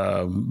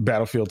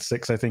Battlefield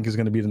 6. I think is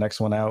going to be the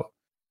next one out.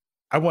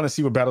 I want to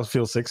see what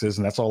Battlefield 6 is,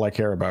 and that's all I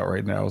care about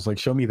right now. It's like,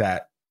 show me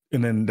that,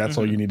 and then that's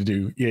all you need to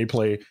do. EA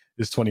Play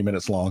is 20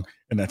 minutes long,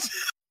 and that's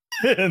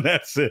and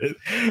that's it.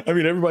 I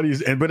mean,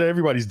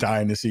 everybody's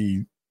dying to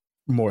see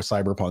more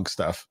Cyberpunk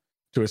stuff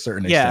to a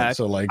certain extent.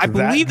 So like, I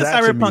believe the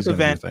Cyberpunk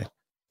event.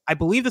 I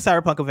believe the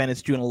Cyberpunk event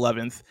is June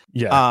 11th.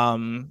 Yeah.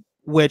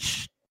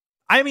 Which,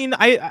 I mean,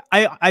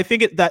 I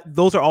think that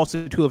those are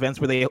also two events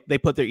where they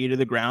put their ear to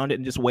the ground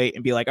and just wait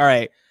and be like, all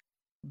right,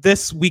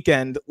 this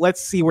weekend,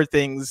 let's see where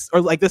things,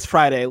 or like this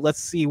Friday,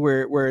 let's see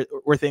where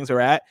things are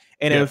at.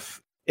 And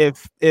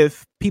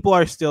if people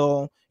are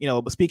still, you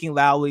know, speaking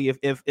loudly,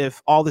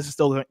 if all this is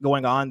still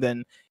going on,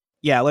 then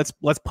yeah, let's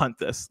punt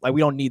this. Like, we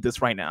don't need this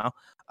right now.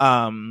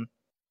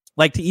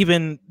 Like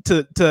to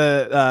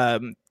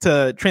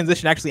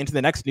transition actually into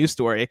the next news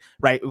story,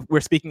 right?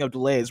 We're speaking of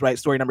delays, right?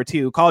 Story number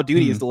 2, Call of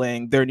Duty is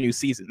delaying their new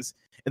seasons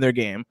in their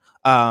game.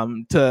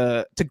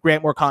 To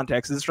grant more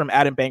context, this is from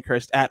Adam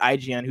Bankhurst at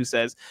IGN, who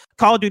says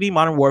Call of Duty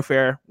Modern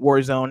Warfare,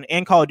 Warzone,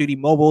 and Call of Duty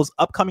Mobile's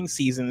upcoming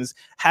seasons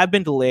have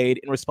been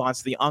delayed in response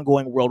to the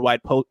ongoing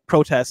worldwide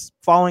protests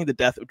following the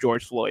death of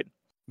George Floyd.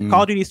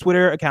 Call of Duty's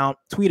Twitter account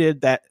tweeted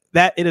that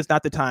it is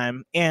not the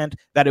time, and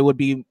that it would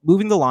be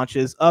moving the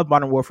launches of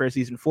Modern Warfare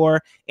Season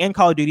 4 and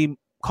Call of Duty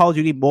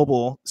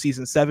Mobile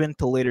Season 7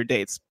 to later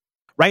dates.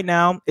 Right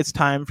now, it's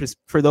time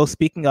for those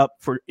speaking up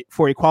for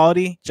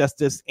equality,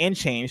 justice, and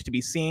change to be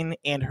seen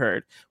and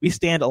heard. We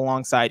stand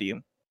alongside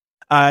you.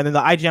 And then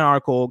the IGN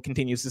article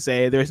continues to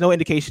say there's no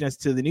indication as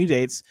to the new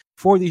dates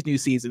for these new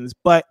seasons,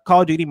 but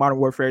Call of Duty Modern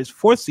Warfare's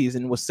 4th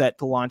season was set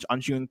to launch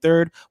on June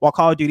 3rd, while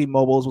Call of Duty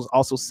Mobiles was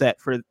also set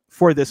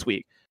for this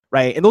week,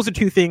 right? And those are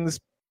two things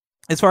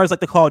as far as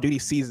like the Call of Duty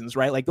seasons,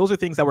 right? Like those are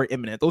things that were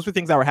imminent. Those are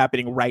things that were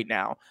happening right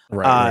now.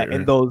 Right.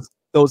 And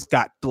those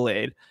got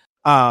delayed.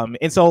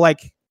 And so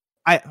like,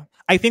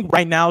 I think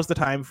right now is the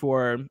time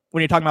for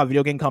when you're talking about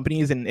video game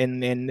companies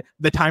and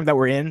the time that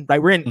we're in,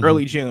 right? We're in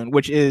early June,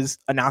 which is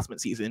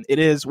announcement season. It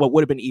is what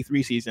would have been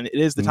E3 season. It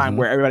is the time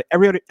where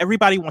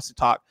everybody wants to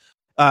talk.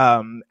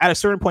 At a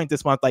certain point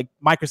this month, like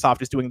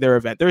Microsoft is doing their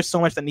event. There's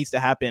so much that needs to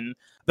happen,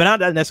 but not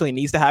that necessarily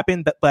needs to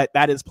happen, but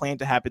that is planned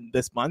to happen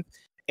this month.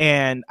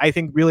 And I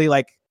think really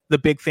like the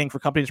big thing for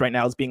companies right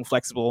now is being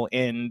flexible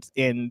and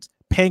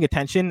paying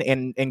attention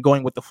and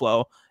going with the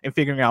flow and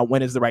figuring out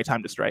when is the right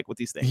time to strike with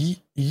these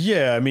things.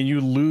 Yeah, I mean,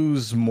 you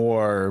lose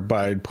more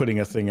by putting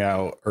a thing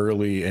out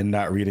early and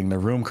not reading the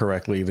room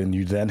correctly than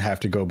you then have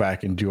to go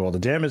back and do all the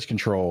damage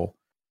control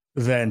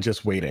than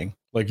just waiting.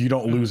 Like you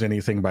don't lose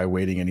anything by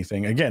waiting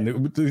anything.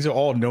 Again, these are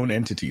all known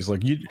entities.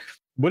 Like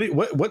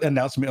what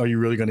announcement are you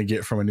really going to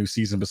get from a new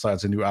season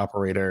besides a new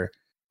operator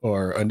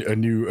or a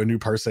new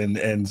person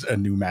and a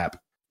new map?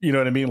 You know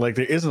what I mean? Like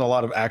there isn't a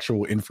lot of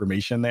actual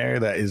information there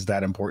that is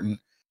that important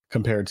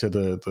compared to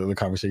the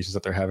conversations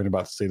that they're having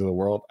about the state of the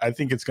world. I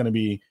think it's going to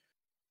be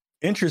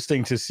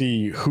interesting to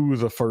see who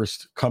the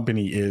first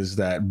company is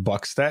that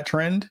bucks that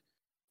trend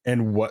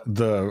and what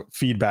the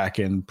feedback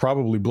and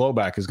probably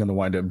blowback is going to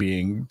wind up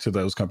being to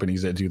those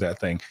companies that do that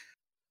thing.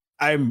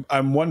 I'm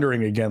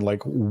wondering again,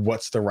 like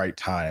what's the right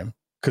time?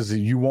 Because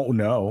you won't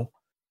know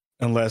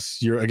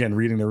unless you're again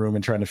reading the room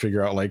and trying to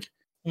figure out like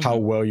how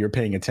well you're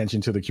paying attention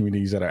to the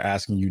communities that are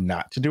asking you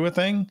not to do a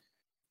thing,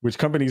 which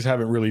companies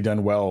haven't really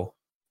done well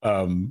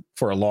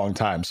for a long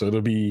time. So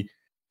it'll be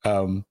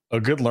a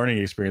good learning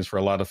experience for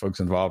a lot of folks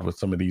involved with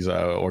some of these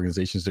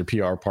organizations, their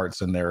PR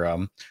parts and their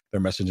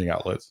messaging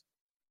outlets.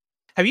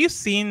 Have you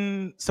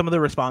seen some of the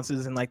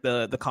responses in like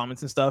the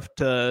comments and stuff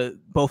to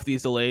both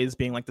these delays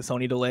being like the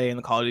Sony delay and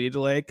the Call of Duty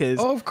delay? Because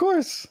of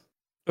course.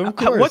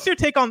 What's your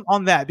take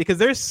on that? Because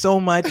there's so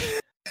much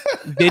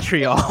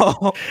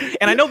vitriol,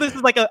 and I know this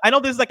is like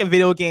a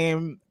video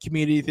game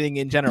community thing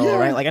in general,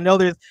 right? Like I know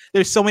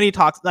there's so many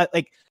talks that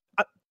like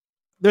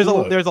there's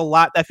a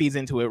lot that feeds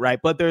into it, right?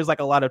 But there's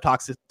like a lot of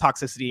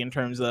toxicity in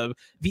terms of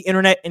the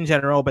internet in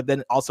general, but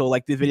then also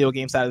like the video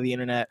game side of the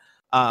internet,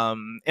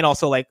 and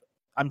also like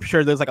I'm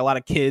sure there's like a lot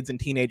of kids and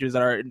teenagers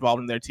that are involved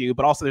in there too,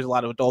 but also there's a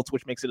lot of adults,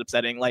 which makes it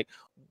upsetting. Like,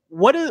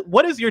 what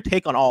is your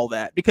take on all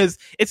that? Because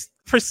it's,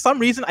 for some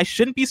reason, I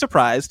shouldn't be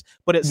surprised,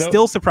 but it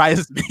still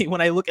surprises me when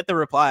I look at the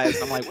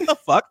replies. I'm like, what the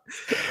fuck?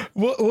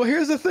 Well,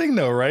 here's the thing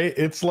though, right?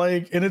 It's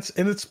like, and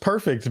it's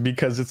perfect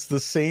because it's the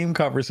same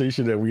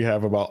conversation that we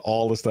have about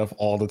all the stuff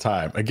all the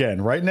time.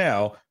 Again, right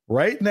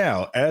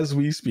now, as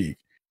we speak,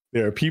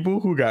 there are people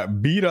who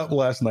got beat up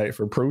last night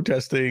for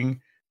protesting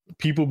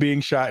people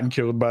being shot and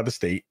killed by the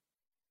state.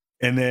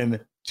 And then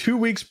 2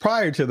 weeks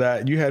prior to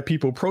that, you had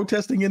people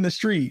protesting in the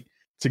street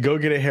to go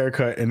get a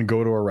haircut and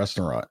go to a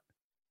restaurant.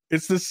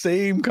 It's the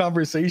same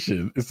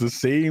conversation. It's the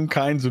same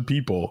kinds of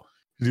people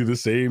who do the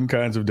same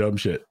kinds of dumb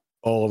shit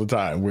all the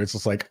time, where it's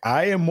just like,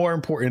 I am more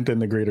important than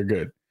the greater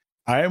good.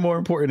 I am more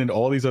important than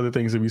all these other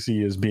things that we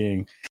see as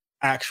being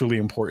actually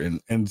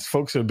important. And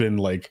folks have been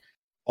like,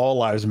 all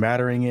lives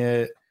mattering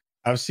it.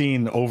 I've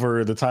seen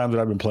over the time that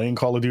I've been playing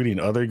Call of Duty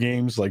and other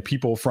games, like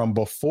people from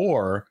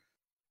before,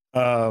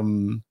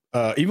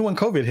 even when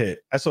COVID hit,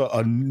 I saw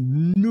a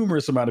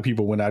numerous amount of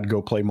people when I'd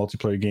go play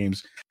multiplayer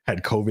games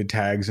had COVID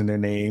tags in their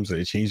names.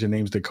 They changed their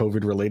names to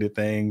COVID related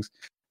things.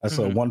 I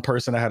saw one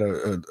person. I had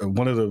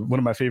one of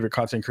my favorite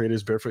content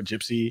creators, Barefoot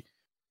Gypsy,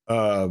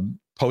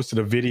 posted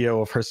a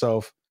video of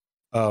herself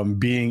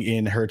being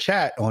in her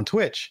chat on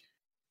Twitch,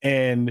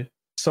 and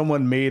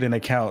someone made an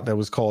account that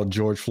was called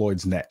George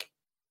Floyd's Neck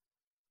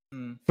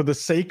for the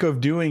sake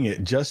of doing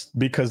it, just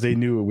because they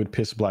knew it would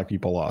piss Black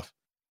people off.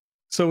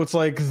 So it's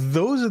like,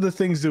 those are the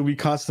things that we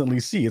constantly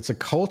see. It's a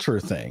culture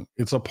thing.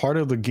 It's a part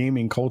of the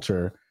gaming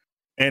culture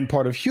and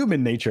part of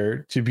human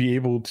nature to be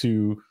able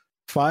to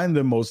find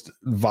the most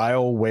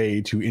vile way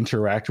to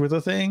interact with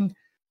a thing,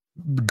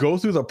 go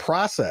through the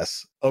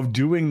process of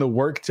doing the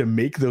work to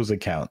make those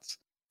accounts,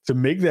 to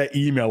make that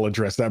email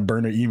address, that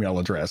burner email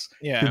address,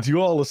 to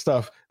do all the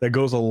stuff that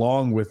goes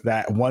along with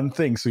that one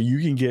thing so you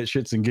can get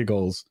shits and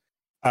giggles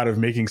out of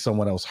making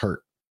someone else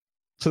hurt.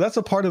 So that's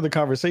a part of the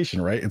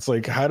conversation, right? It's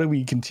like, how do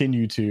we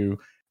continue to,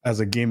 as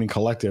a gaming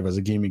collective, as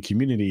a gaming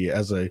community,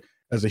 as a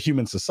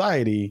human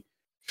society,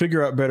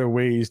 figure out better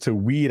ways to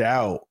weed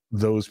out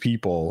those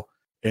people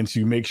and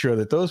to make sure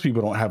that those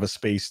people don't have a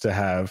space to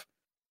have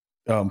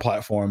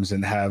platforms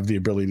and have the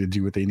ability to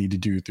do what they need to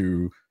do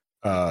through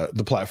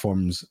the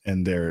platforms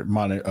and their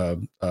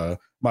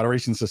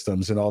moderation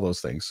systems and all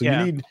those things. So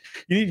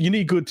you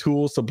need good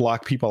tools to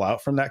block people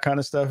out from that kind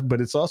of stuff.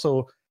 But it's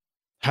also,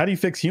 how do you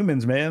fix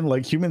humans, man?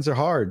 Like, humans are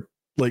hard.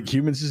 Like,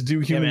 humans just do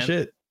human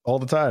shit all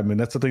the time, and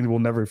that's the thing that we'll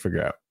never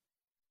figure out.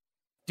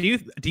 Do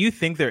you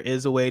think there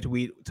is a way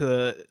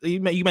you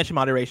mentioned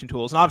moderation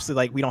tools, and obviously,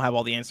 like, we don't have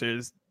all the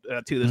answers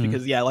to this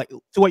because like,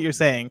 to what you're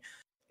saying,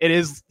 it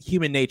is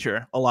human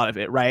nature, a lot of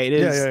it, right?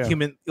 It is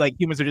human, like,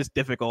 humans are just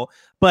difficult.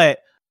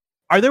 But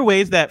are there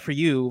ways that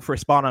for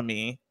Spawn on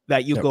Me,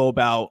 that you go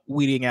about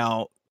weeding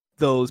out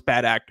those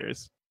bad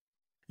actors?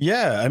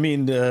 Yeah, I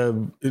mean,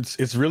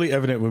 it's really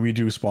evident when we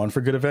do Spawn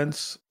for Good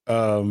events.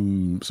 So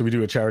we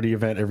do a charity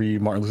event every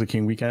Martin Luther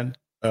King weekend,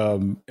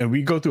 and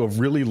we go through a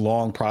really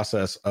long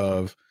process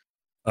of,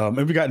 and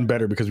we've gotten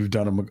better because we've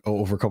done them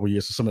over a couple of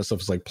years. So some of the stuff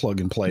is like plug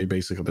and play,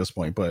 basically, at this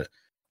point. But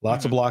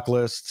lots of block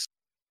lists.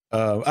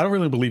 I don't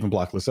really believe in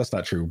block lists. That's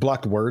not true.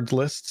 Blocked word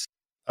lists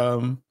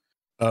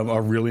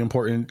are really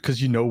important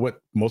because you know what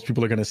most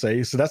people are going to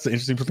say. So that's the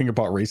interesting thing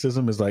about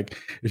racism is, like,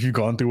 if you've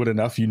gone through it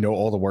enough, you know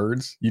all the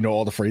words, you know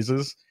all the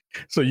phrases.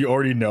 So you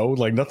already know,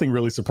 like, nothing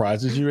really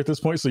surprises you at this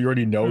point. So you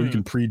already know you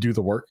can pre-do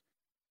the work.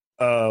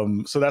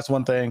 So that's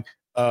one thing.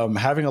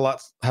 Having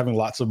lots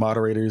of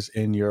moderators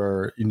in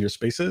your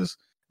spaces,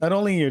 not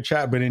only in your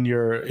chat, but in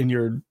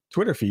your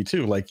Twitter feed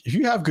too. Like, if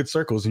you have good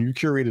circles and you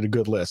curated a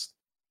good list,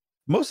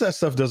 most of that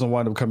stuff doesn't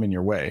wind up coming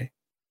your way.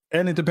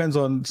 And it depends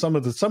on some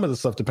of the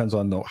stuff depends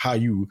on how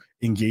you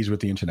engage with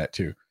the internet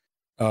too.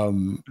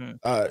 You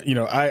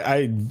know,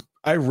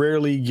 I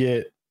rarely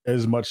get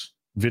as much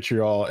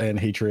vitriol and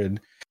hatred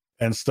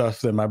and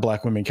stuff than my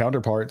Black women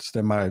counterparts,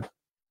 than my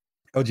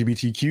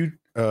LGBTQ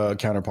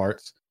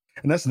counterparts.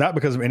 And that's not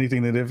because of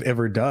anything that they've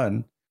ever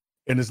done.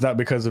 And it's not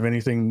because of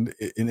anything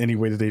in any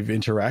way that they've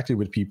interacted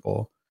with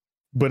people.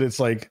 But it's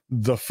like,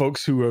 the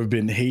folks who have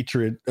been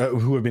hating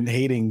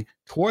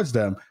towards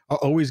them are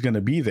always going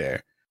to be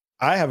there.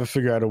 I have to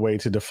figure out a way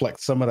to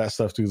deflect some of that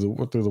stuff through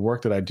the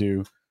work that I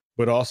do,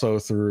 but also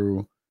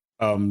through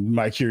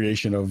my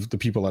curation of the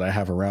people that I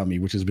have around me,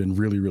 which has been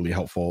really, really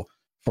helpful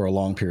for a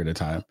long period of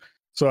time.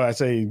 So I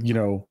say, you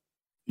know,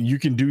 you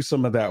can do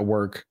some of that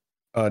work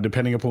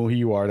Depending upon who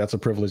you are, that's a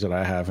privilege that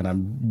I have, and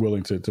I'm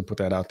willing to put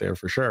that out there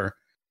for sure.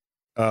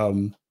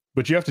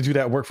 But you have to do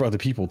that work for other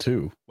people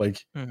too.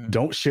 Like,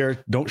 don't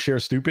share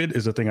stupid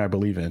is a thing I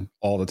believe in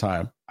all the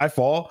time.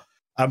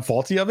 I'm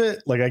faulty of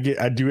it. Like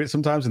I do it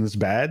sometimes and it's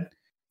bad.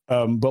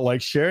 But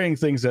like sharing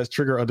things that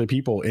trigger other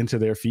people into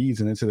their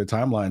feeds and into their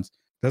timelines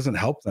doesn't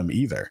help them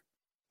either.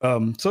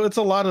 So it's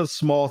a lot of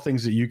small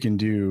things that you can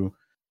do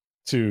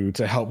to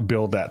help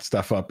build that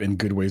stuff up in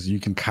good ways. You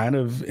can kind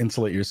of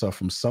insulate yourself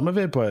from some of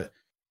it, but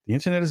the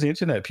internet is the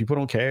internet. People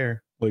don't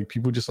care. Like,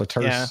 people just are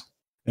terse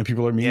and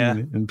people are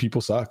mean and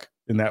people suck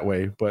in that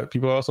way, but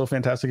people are also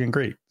fantastic and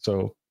great.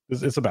 So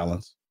it's a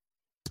balance.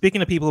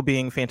 Speaking of people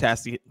being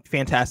fantastic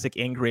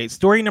and great,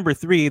 story number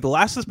 3, The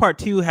Last of Us Part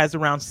 2 has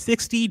around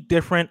 60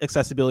 different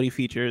accessibility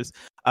features.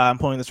 I'm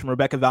pulling this from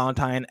Rebecca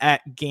Valentine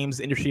at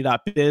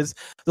gamesindustry.biz.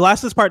 The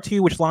Last of Us Part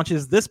 2, which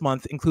launches this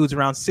month, includes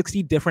around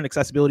 60 different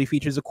accessibility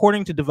features,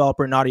 according to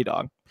developer Naughty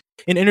Dog.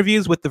 In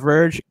interviews with The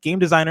Verge, game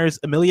designers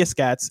Amelia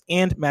Scatz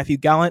and Matthew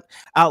Gallant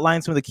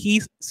outlined some of the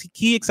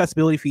key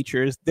accessibility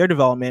features, their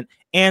development,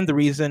 and the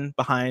reason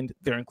behind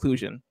their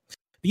inclusion.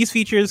 These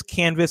features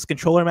canvas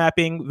controller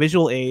mapping,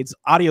 visual aids,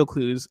 audio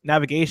clues,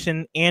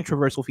 navigation and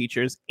traversal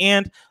features,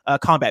 and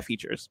combat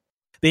features.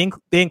 They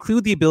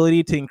include the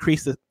ability to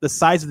increase the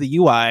size of the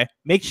UI,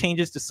 make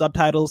changes to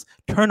subtitles,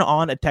 turn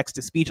on a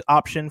text-to-speech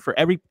option for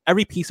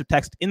every piece of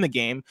text in the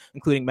game,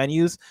 including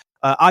menus,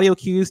 audio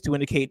cues to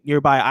indicate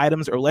nearby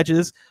items or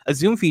ledges, a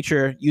zoom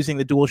feature using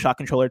the DualShock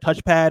controller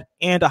touchpad,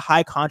 and a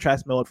high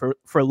contrast mode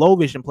for low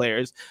vision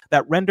players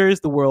that renders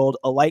the world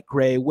a light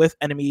gray with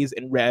enemies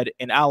in red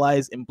and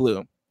allies in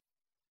blue.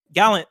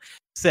 Gallant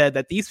said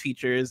that these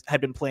features had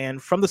been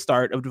planned from the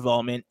start of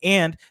development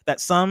and that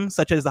some,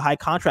 such as the high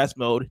contrast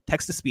mode,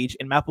 text-to-speech,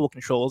 and mappable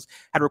controls,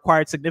 had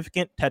required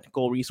significant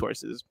technical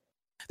resources.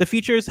 The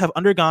features have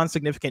undergone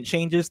significant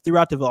changes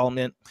throughout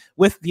development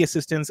with the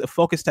assistance of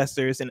focus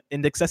testers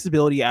and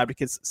accessibility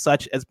advocates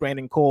such as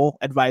Brandon Cole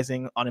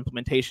advising on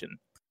implementation.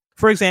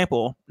 For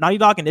example, Naughty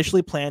Dog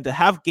initially planned to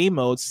have game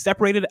modes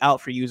separated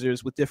out for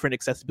users with different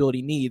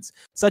accessibility needs,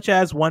 such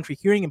as one for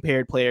hearing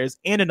impaired players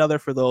and another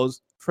for those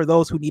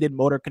who needed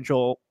motor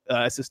control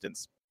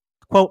assistance.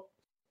 Quote,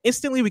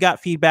 instantly we got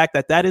feedback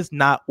that is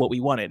not what we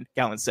wanted,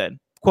 Gallant said.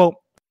 Quote,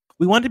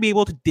 we want to be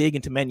able to dig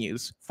into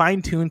menus,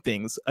 fine-tune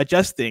things,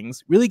 adjust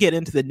things, really get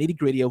into the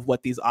nitty-gritty of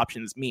what these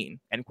options mean,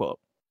 end quote.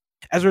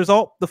 As a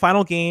result, the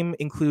final game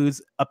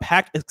includes a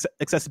packed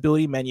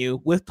accessibility menu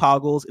with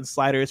toggles and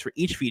sliders for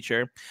each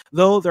feature,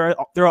 though there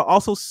are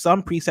also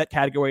some preset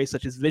categories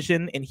such as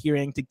vision and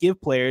hearing to give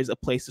players a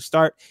place to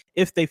start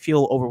if they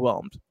feel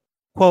overwhelmed.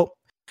 Quote,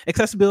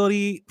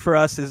 accessibility for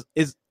us is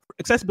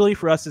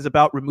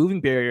about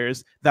removing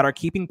barriers that are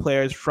keeping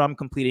players from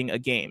completing a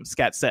game,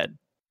 Scat said.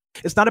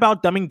 It's not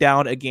about dumbing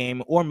down a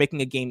game or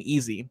making a game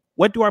easy.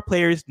 What do our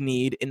players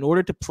need in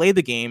order to play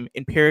the game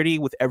in parity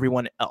with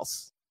everyone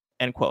else?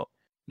 End quote.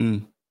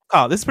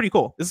 Oh, this is pretty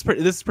cool. This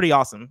is pretty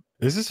awesome.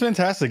 This is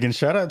fantastic, and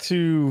shout out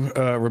to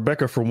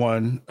Rebecca for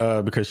one,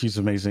 because she's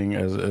amazing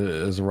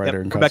as a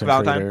writer and content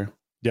creator.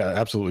 Yeah,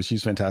 absolutely,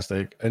 she's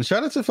fantastic. And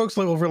shout out to folks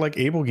like over like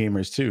Able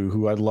Gamers too,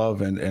 who I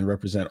love and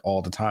represent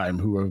all the time,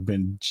 who have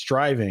been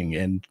striving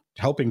and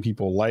helping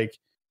people like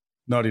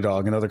Naughty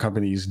Dog and other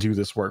companies do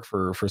this work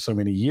for so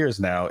many years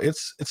now.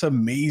 It's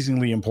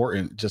amazingly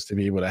important just to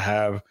be able to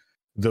have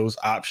those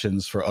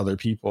options for other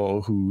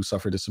people who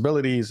suffer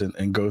disabilities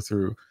and go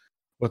through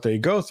what they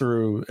go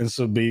through. And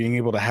so being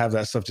able to have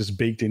that stuff just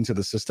baked into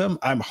the system,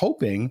 I'm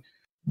hoping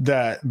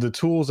that the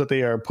tools that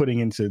they are putting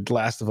into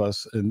Last of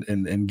Us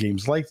and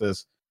games like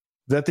this,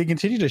 that they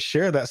continue to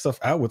share that stuff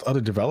out with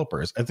other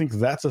developers. I think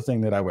that's a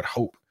thing that I would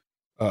hope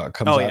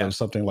comes out of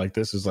something like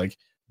this, is like,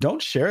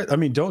 don't share it. I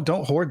mean, don't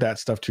hoard that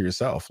stuff to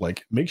yourself.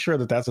 Like, make sure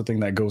that that's a thing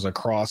that goes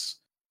across,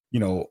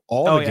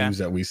 all the games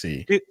that we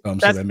see. So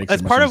that makes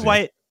it part of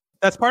why.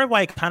 That's part of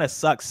why it kind of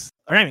sucks.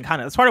 Or not even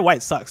kind of. That's part of why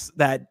it sucks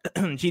that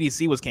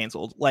GDC was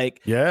canceled. Like,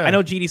 I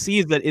know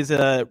GDC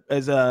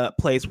is a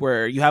place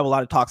where you have a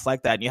lot of talks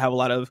like that, and you have a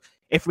lot of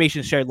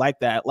information shared like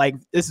that. Like,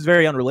 this is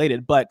very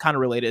unrelated, but kind of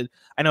related.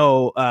 I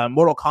know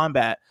Mortal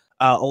Kombat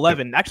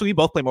 11. Actually, we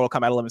both play Mortal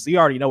Kombat 11, so you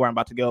already know where I'm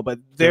about to go. But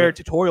their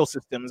tutorial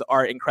systems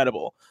are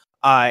incredible.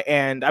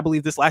 And I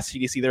believe this last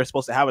GDC, they were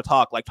supposed to have a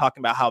talk, like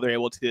talking about how they're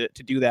able to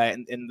do that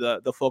and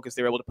the focus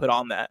they were able to put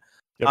on that.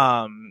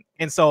 And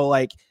so,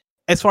 like,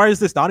 as far as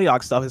this Naughty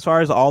Dog stuff, as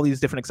far as all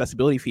these different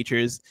accessibility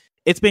features,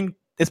 it's been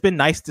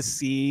nice to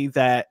see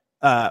that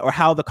or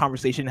how the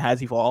conversation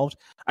has evolved.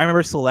 I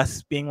remember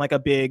Celeste being like a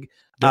big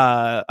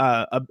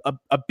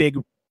big,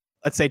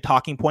 let's say,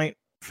 talking point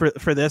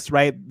for this,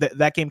 right?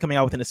 That game coming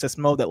out with an assist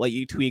mode that let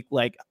you tweak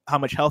like how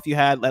much health you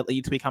had, let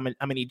you tweak how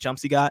many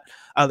jumps you got,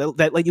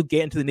 that let you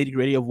get into the nitty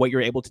gritty of what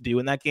you're able to do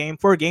in that game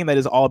for a game that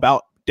is all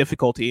about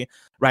difficulty,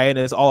 right? And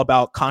is all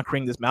about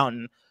conquering this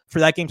mountain. For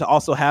that game to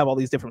also have all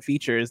these different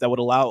features that would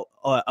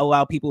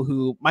allow people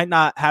who might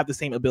not have the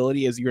same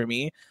ability as you or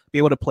me be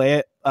able to play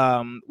it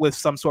with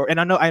some sort. And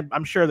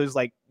I'm sure there's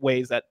like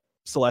ways that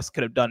Celeste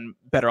could have done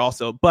better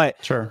also.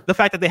 But sure, the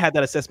fact that they had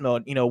that assist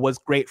mode, was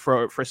great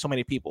for so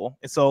many people.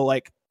 And so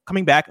like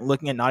coming back and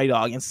looking at Naughty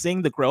Dog and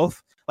seeing the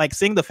growth, like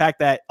seeing the fact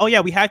that, oh yeah,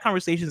 we had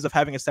conversations of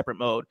having a separate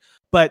mode,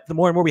 but the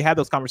more and more we have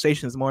those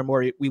conversations, the more and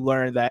more we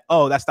learn that,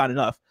 oh, that's not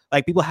enough.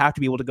 Like people have to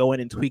be able to go in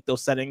and tweak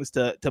those settings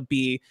to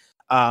be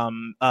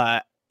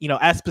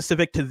as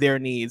specific to their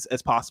needs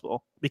as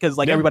possible, because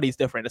like everybody's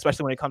different,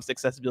 especially when it comes to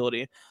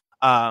accessibility.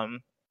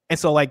 And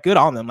so like good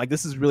on them. Like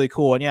this is really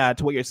cool. And yeah,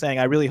 to what you're saying,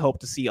 I really hope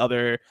to see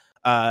other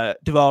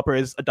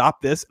developers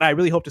adopt this. And I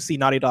really hope to see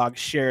Naughty Dog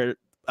share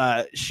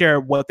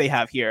what they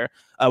have here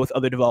with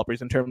other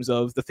developers in terms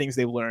of the things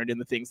they've learned and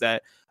the things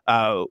that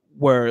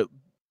were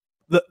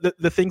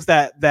the things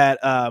that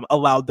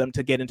allowed them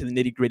to get into the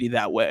nitty gritty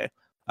that way.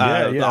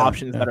 The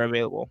options that are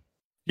available.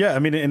 Yeah, I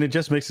mean, and it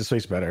just makes the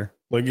space better.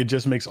 Like it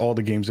just makes all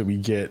the games that we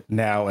get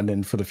now and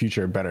then for the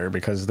future better,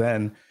 because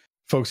then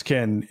folks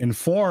can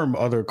inform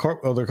other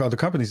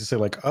companies to say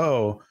like,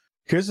 oh,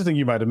 here's the thing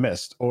you might have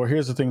missed, or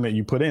here's the thing that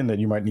you put in that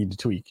you might need to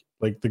tweak.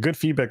 Like the good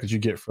feedback that you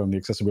get from the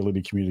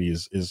accessibility community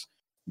is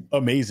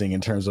amazing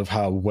in terms of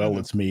how well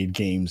it's made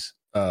games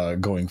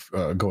going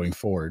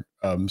forward.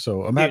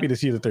 So I'm happy to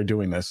see that they're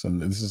doing this, and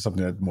this is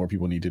something that more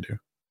people need to do.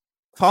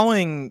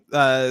 Following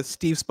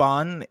Steven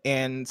Spahn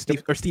and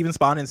Steve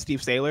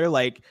Saylor,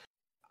 like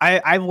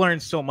I've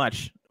learned so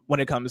much when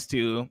it comes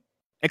to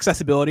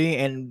accessibility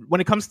and when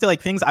it comes to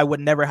like things I would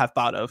never have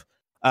thought of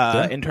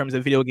in terms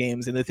of video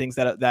games and the things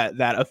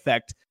that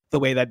affect the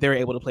way that they're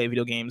able to play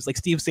video games. Like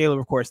Steve Saylor,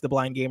 of course, the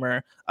blind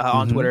gamer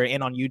on Twitter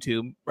and on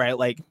YouTube, right?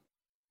 Like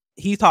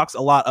he talks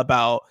a lot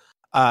about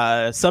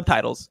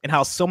subtitles and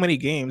how so many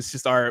games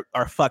just are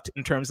fucked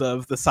in terms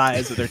of the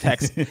size of their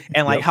text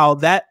and like how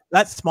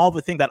that's small of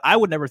a thing that I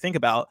would never think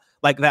about,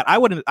 like that I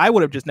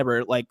would have just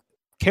never like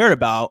cared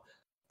about,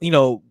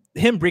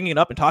 him bringing it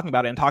up and talking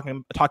about it and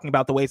talking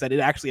about the ways that it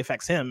actually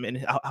affects him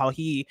and how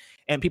he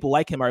and people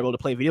like him are able to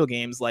play video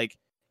games. Like,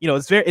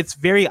 it's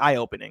very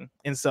eye-opening.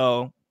 And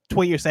so to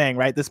what you're saying,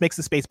 right, this makes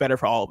the space better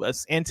for all of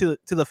us. And to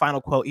the final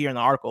quote here in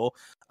the article,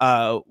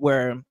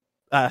 where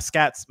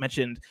Scats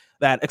mentioned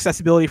that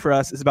accessibility for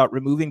us is about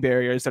removing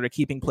barriers that are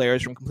keeping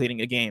players from completing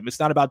a game. It's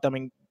not about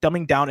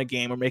dumbing down a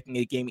game or making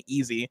a game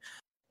easy.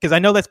 Because I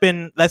know that's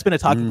been a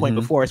talking point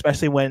before,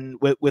 especially when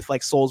with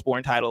like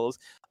Soulsborne titles,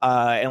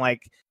 and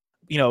like,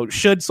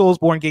 should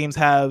Soulsborne games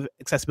have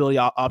accessibility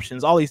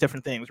options, all these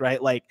different things,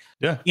 right? Like,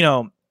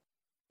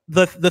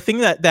 the thing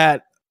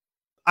that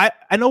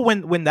I know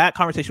when that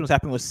conversation was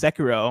happening with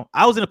Sekiro,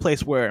 I was in a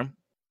place where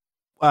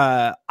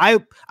I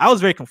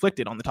was very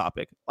conflicted on the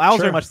topic. I was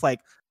very much like,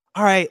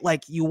 all right,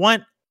 like you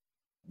want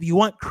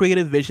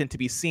creative vision to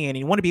be seen, and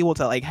you want to be able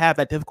to like have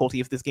that difficulty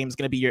if this game is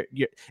going to be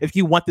if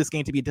you want this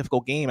game to be a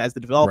difficult game as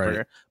the developer.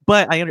 Right.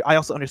 But I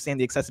also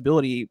understand the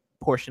accessibility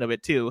portion of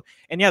it too.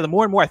 And yeah, the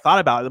more and more I thought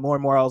about it, the more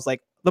and more I was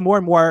like, the more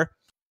and more,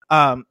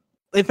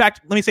 in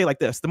fact, let me say it like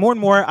this: the more and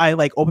more I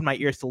like opened my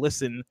ears to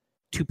listen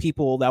to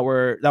people that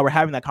were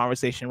having that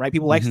conversation, right?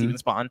 People like Steven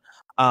Spahn,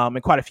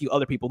 and quite a few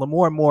other people. The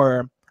more and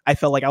more I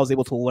felt like I was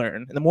able to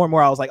learn, and the more and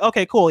more I was like,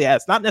 okay, cool, yeah,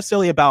 it's not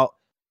necessarily about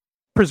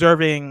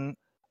preserving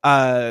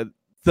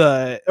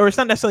it's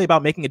not necessarily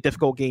about making a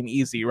difficult game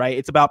easy, right?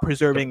 It's about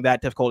preserving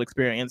that difficult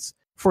experience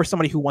for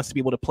somebody who wants to be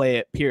able to play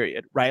it,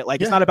 period, right?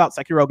 Like, it's not about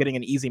Sekiro getting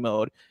an easy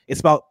mode. It's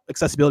about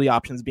accessibility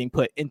options being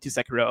put into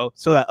Sekiro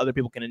so that other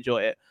people can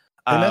enjoy it.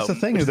 And that's the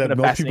thing, is that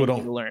most people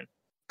don't learn.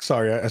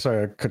 Sorry,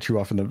 I cut you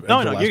off in the last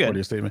part of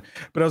your statement.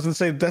 But I was going to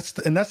say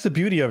that's the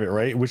beauty of it,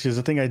 right? Which is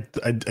the thing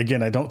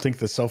I don't think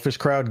the selfish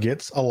crowd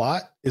gets a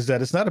lot, is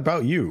that it's not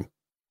about you.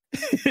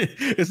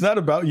 It's not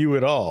about you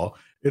at all.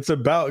 It's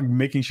about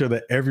making sure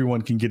that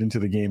everyone can get into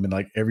the game and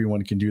like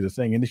everyone can do the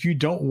thing. And if you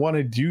don't want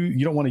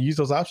to use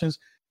those options,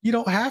 you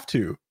don't have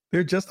to.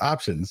 They're just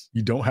options.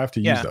 You don't have to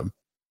use them.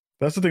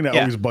 That's the thing that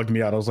always bugged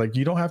me out. I was like,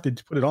 you don't have to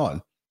put it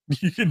on.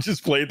 You can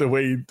just play it the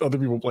way other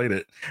people played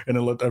it, and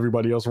then let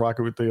everybody else rock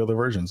it with the other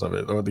versions of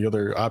it or the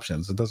other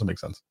options. It doesn't make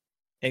sense.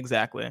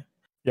 Exactly.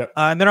 Yeah.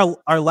 And then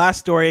our last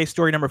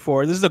story number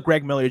 4. This is a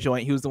Greg Miller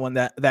joint. He was the one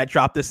that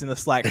dropped this in the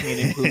Slack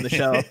community, including the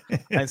show.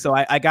 And so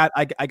I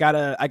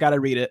gotta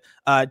read it.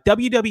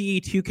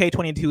 WWE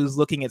 2K22 is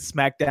looking at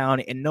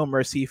SmackDown and No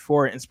Mercy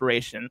for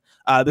inspiration.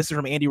 This is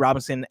from Andy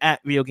Robinson at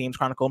Video Games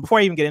Chronicle. And before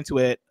I even get into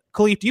it,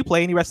 Khalif, do you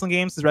play any wrestling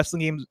games?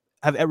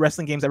 Have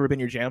wrestling games ever been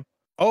your jam?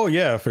 Oh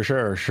yeah, for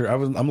sure.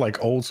 I'm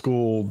like old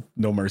school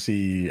No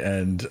Mercy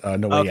and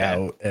No Way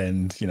Out,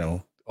 and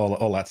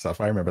all that stuff.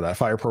 I remember that.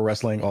 Fire Pro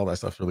Wrestling, all that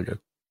stuff's really good.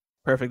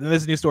 Perfect. And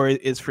this new story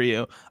is for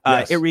you.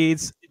 Yes. It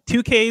reads,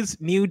 2K's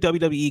new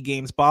WWE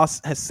games boss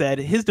has said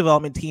his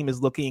development team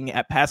is looking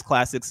at past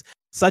classics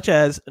such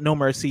as No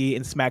Mercy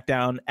and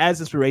SmackDown as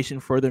inspiration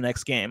for their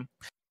next game.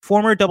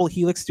 Former Double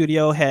Helix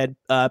studio head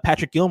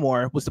Patrick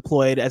Gilmore was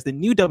deployed as the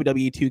new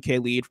WWE 2K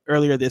lead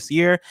earlier this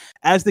year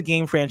as the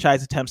game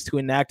franchise attempts to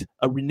enact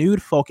a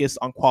renewed focus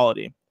on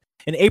quality.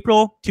 In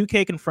April,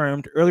 2K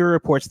confirmed earlier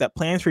reports that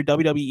plans for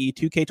WWE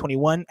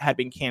 2K21 had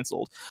been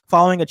canceled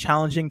following a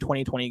challenging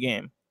 2020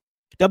 game.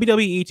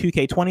 WWE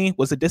 2K20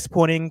 was a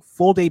disappointing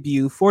full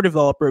debut for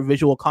developer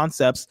Visual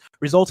Concepts,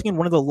 resulting in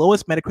one of the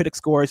lowest Metacritic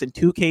scores in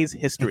 2K's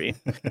history,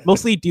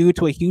 mostly due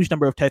to a huge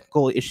number of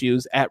technical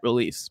issues at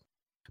release.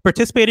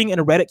 Participating in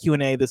a Reddit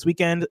Q&A this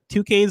weekend,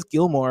 2K's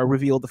Gilmore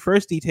revealed the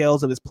first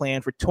details of his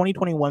plan for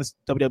 2021's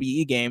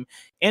WWE game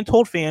and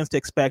told fans to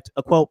expect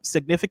a, quote,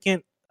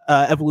 significant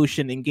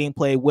evolution in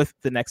gameplay with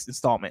the next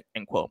installment,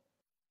 end quote.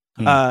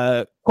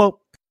 Quote,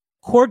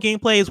 core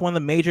gameplay is one of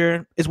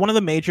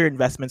the major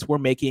investments we're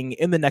making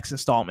in the next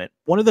installment.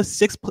 One of the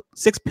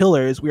six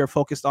pillars we are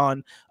focused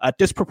on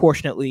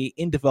disproportionately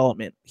in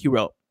development, he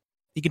wrote.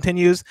 He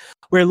continues,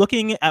 we're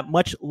looking at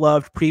much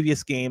loved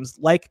previous games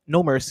like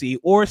No Mercy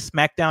or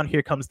SmackDown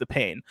Here Comes the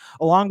Pain,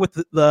 along with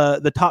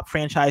the top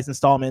franchise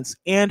installments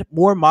and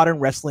more modern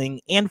wrestling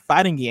and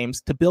fighting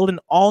games to build an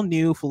all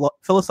new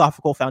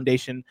philosophical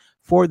foundation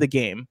for the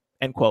game,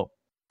 end quote.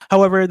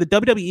 However, the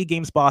WWE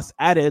Games boss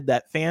added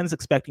that fans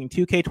expecting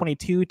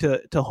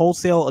 2K22 to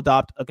wholesale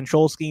adopt a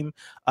control scheme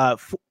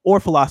or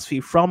philosophy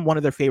from one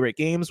of their favorite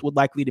games would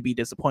likely to be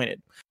disappointed.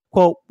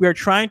 Quote, we are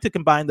trying to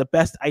combine the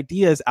best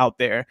ideas out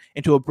there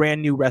into a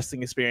brand new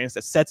wrestling experience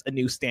that sets a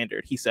new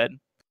standard, he said.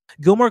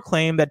 Gilmore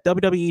claimed that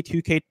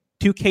WWE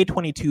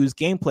 2K22's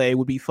gameplay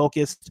would be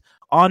focused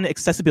on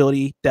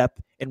accessibility, depth,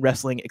 and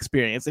wrestling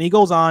experience. And he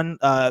goes on,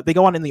 they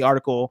go on in the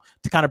article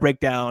to kind of break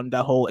down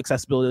that whole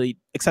accessibility,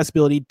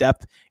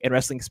 depth, and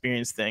wrestling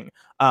experience thing.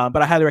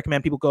 But I highly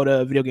recommend people go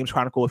to Video Games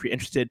Chronicle if you're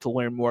interested to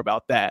learn more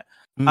about that.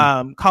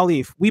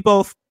 Khalif, we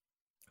both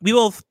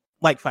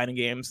like fighting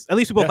games. At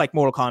least we both like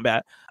Mortal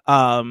Kombat.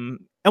 And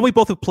we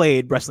both have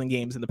played wrestling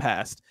games in the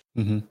past.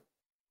 Mm-hmm.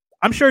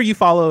 I'm sure you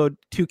followed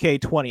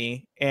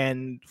 2K20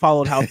 and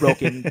followed how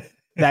broken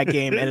that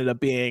game ended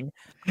up being.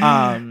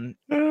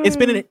 It's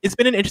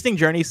been an interesting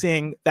journey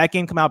seeing that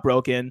game come out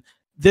broken,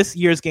 this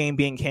year's game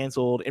being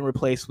canceled and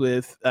replaced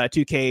with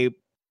 2K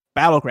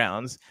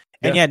Battlegrounds.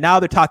 And now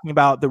they're talking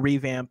about the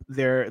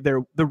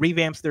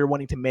revamps they're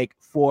wanting to make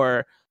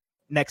for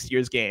next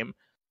year's game.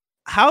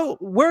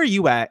 Where are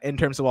you at in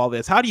terms of all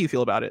this? How do you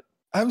feel about it?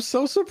 I'm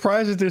so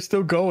surprised that they're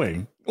still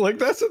going. Like,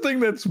 that's the thing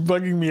that's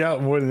bugging me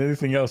out more than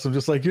anything else. I'm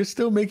just like, you're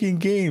still making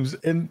games.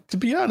 And to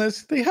be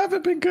honest, they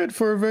haven't been good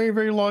for a very,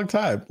 very long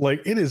time.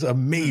 Like, it is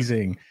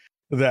amazing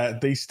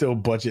that they still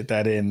budget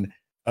that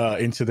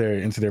into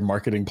their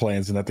marketing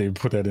plans and that they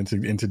put that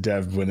into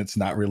dev when it's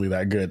not really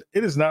that good.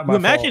 It is not my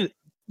fault.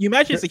 You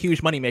imagine it's a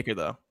huge moneymaker,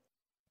 though.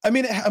 I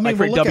mean, like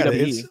for look WWE. At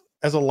it.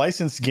 As a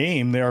licensed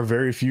game, there are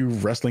very few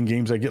wrestling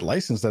games that get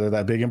licensed that are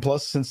that big. And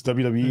plus, since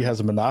WWE has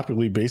a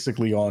monopoly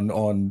basically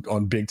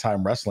on big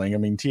time wrestling, I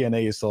mean,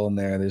 TNA is still in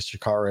there. There's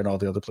Chikara and all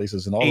the other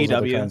places and all those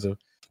other kinds of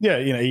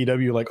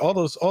AEW, like all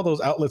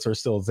those outlets are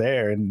still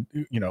there. And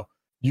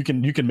you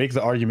can make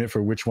the argument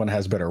for which one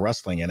has better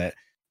wrestling in it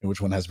and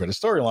which one has better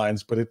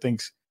storylines. But it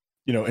thinks,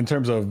 in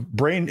terms of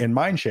brain and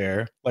mind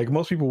share, like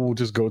most people will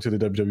just go to the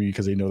WWE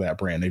because they know that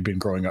brand. They've been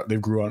grown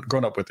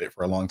up with it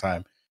for a long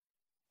time.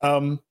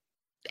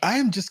 I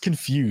am just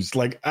confused.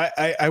 Like,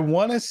 I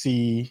want to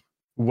see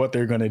what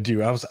they're going to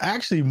do. I was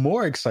actually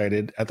more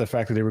excited at the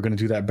fact that they were going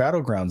to do that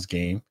Battlegrounds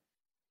game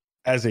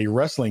as a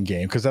wrestling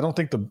game, because I don't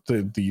think the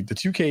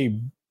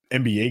 2K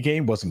NBA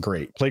game wasn't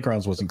great.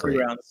 Playgrounds wasn't great.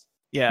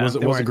 Yeah,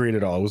 it wasn't great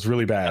at all. It was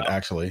really bad,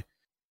 actually.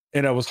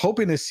 And I was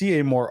hoping to see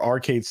a more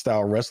arcade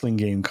style wrestling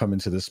game come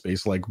into this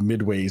space, like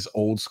Midway's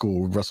old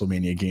school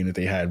WrestleMania game that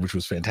they had, which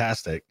was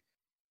fantastic.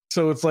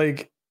 So it's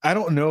like, I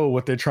don't know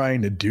what they're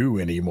trying to do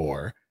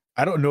anymore.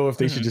 I don't know if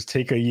they should just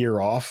take a year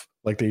off,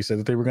 like they said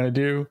that they were going to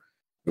do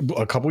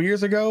a couple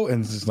years ago,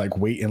 and just like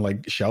wait and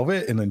like shelve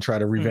it and then try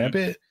to revamp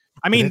it.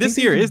 I mean, this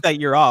year is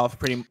that year off,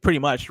 pretty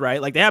much, right?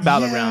 Like, they have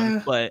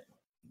Battlegrounds, but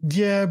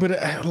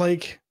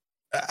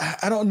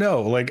I don't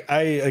know. Like,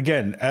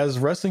 again, as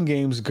wrestling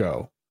games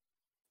go,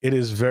 it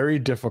is very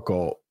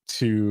difficult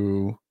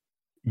to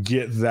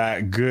get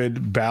that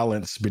good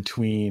balance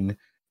between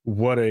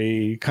what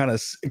a kind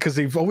of, because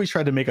they've always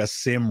tried to make a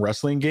sim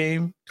wrestling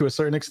game to a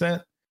certain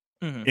extent.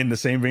 In the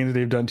same vein that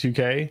they've done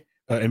 2K,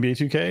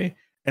 NBA 2K.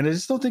 And I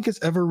just don't think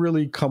it's ever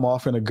really come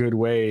off in a good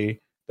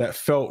way that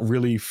felt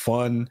really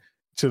fun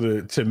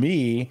to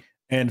me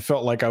and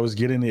felt like I was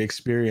getting the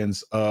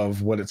experience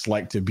of what it's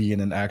like to be in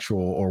an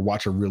actual or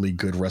watch a really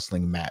good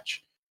wrestling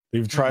match.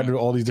 They've tried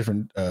all these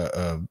different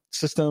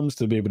systems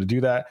to be able to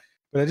do that,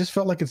 but I just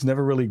felt like it's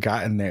never really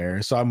gotten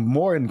there. So I'm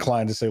more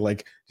inclined to say,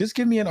 like, just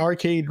give me an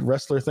arcade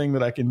wrestler thing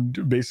that I can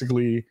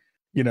basically,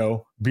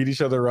 beat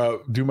each other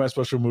up, do my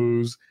special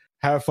moves,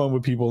 have fun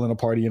with people in a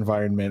party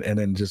environment, and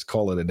then just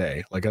call it a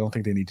day. Like, I don't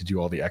think they need to do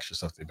all the extra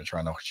stuff they've been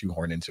trying to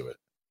shoehorn into it.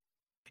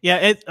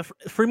 Yeah,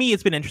 for me,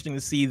 it's been interesting to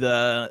see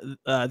the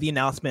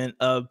announcement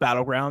of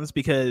Battlegrounds,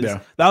 because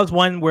that was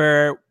one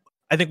where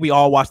I think we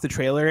all watched the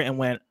trailer and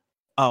went,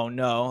 oh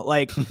no,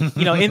 like,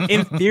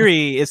 in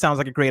theory, it sounds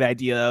like a great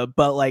idea,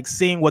 but like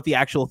seeing what the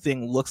actual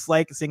thing looks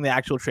like, seeing the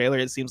actual trailer,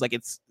 it seems like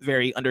it's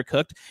very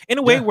undercooked in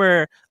a way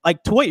where,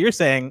 like, to what you're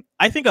saying,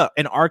 I think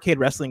an arcade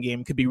wrestling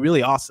game could be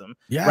really awesome,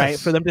 right?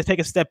 For them to take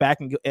a step back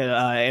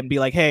and be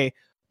like, hey,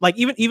 like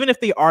even if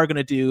they are going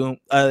to do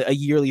a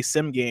yearly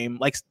sim game,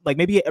 like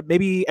maybe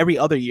every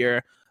other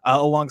year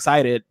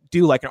alongside it,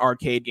 do like an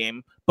arcade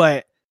game.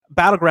 But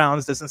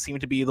Battlegrounds doesn't seem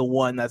to be the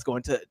one that's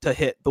going to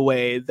hit the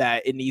way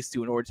that it needs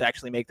to in order to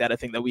actually make that a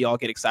thing that we all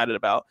get excited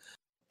about.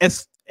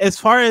 As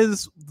far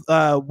as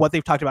what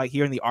they've talked about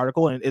here in the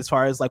article, and as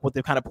far as like what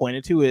they've kind of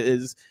pointed to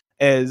is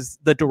as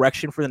the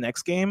direction for the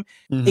next game,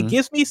 it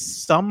gives me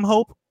some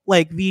hope.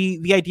 Like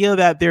the idea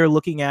that they're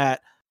looking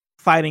at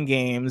fighting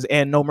games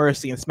and No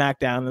Mercy and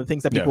SmackDown and the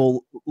things that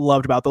people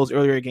loved about those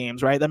earlier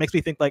games, right? That makes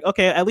me think like,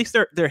 okay, at least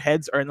their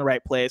heads are in the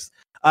right place,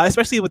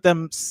 especially with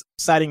them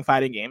citing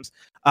fighting games.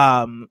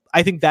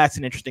 I think that's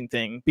an interesting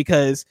thing,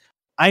 because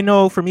I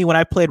know for me, when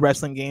I played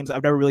wrestling games,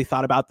 I've never really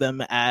thought about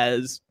them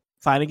as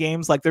fighting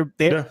games. Like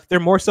they're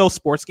more so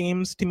sports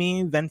games to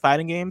me than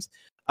fighting games,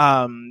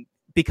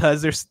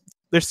 because there's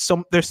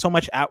so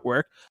much at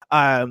work.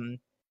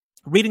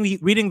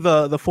 Reading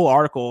the full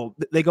article,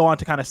 they go on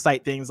to kind of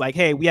cite things like,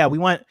 hey, yeah, we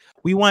want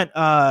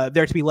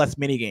there to be less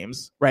mini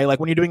games, right? Like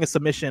when you're doing a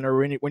submission or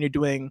when you're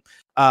doing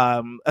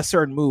a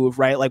certain move,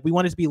 right? Like we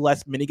want it to be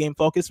less mini game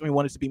focused, and we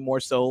want it to be more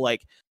so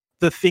like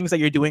the things that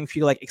you're doing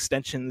feel like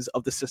extensions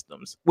of the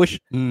systems, which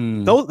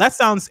that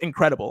sounds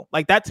incredible.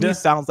 Like that to me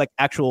sounds like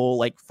actual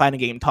like fighting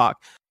game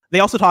talk. They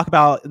also talk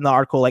about in the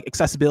article like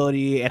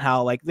accessibility and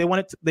how like they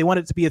want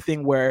it to be a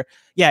thing where,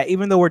 yeah,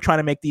 even though we're trying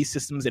to make these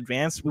systems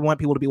advanced, we want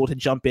people to be able to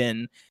jump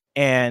in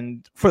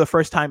and for the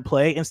first time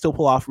play and still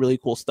pull off really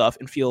cool stuff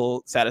and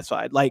feel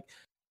satisfied. Like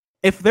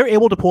if they're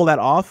able to pull that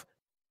off,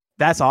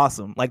 that's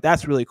awesome. Like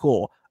that's really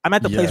cool. I'm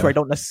at the place where I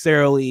don't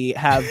necessarily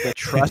have the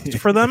trust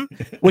for them,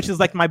 which is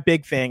like my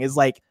big thing is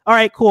like, all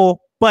right,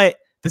 cool, but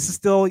this is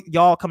still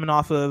y'all coming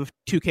off of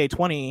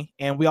 2K20,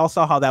 and we all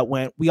saw how that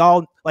went. We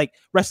all like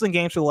wrestling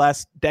games for the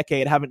last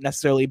decade haven't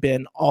necessarily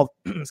been all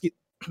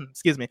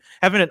excuse me,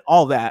 haven't been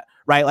all that,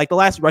 right? Like the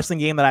last wrestling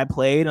game that I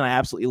played and I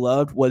absolutely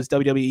loved was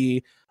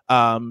WWE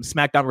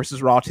SmackDown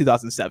versus Raw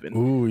 2007.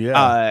 Ooh,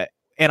 yeah.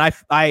 And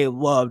I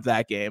loved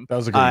that game. That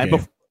was a good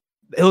game.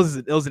 It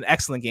was an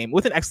excellent game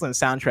with an excellent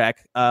soundtrack,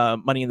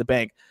 Money in the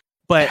Bank.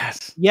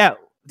 But yeah,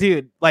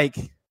 dude, like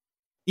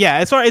yeah,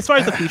 as far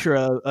as the future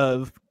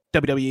of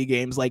WWE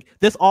games, like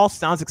this all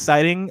sounds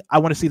exciting. I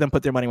want to see them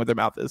put their money where their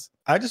mouth is.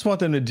 I just want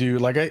them to do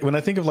like when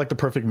I think of like the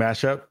perfect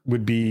mashup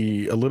would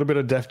be a little bit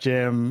of Def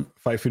Jam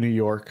Fight for New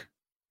York,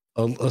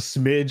 a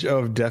smidge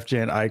of Def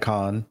Jam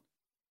Icon,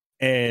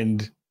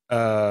 and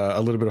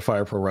a little bit of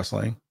Fire Pro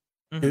Wrestling,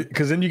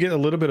 because then you get a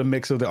little bit of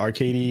mix of the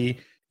arcadey, you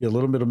get a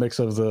little bit of mix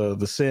of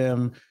the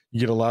sim, you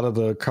get a lot of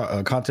the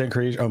content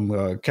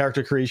creation,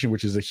 character creation,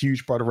 which is a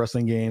huge part of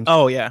wrestling games.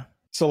 Oh yeah.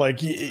 So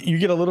like you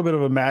get a little bit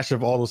of a mash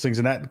of all those things,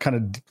 and that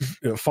kind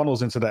of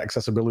funnels into that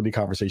accessibility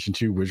conversation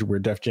too, where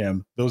Def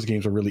Jam, those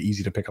games are really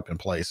easy to pick up and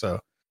play. So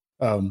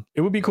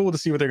it would be cool to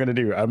see what they're going to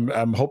do.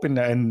 I'm hoping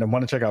that, and I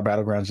want to check out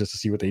Battlegrounds just to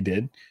see what they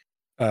did,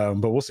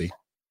 but we'll see.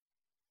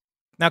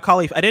 Now,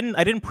 Khalif, I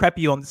didn't prep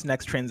you on this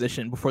next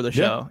transition before the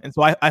show, and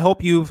so I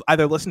hope you've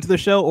either listened to the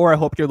show or I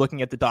hope you're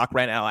looking at the doc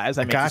right now as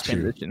I make this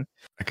transition.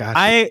 I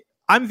got you.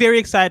 I'm very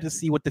excited to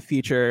see what the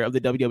future of the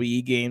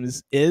WWE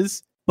games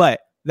is, but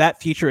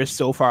that future is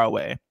so far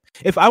away.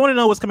 If I want to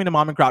know what's coming to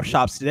mom and pop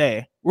shops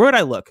today, where would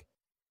I look?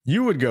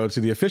 You would go to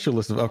the official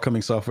list of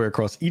upcoming software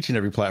across each and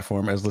every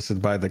platform as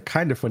listed by the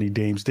Kinda Funny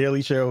Dames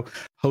Daily Show,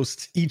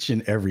 hosts each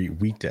and every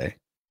weekday.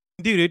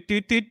 Yeah.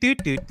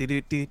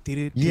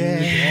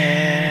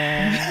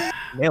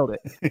 Nailed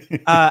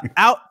it.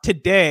 Out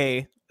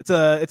today.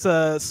 It's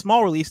a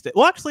small release.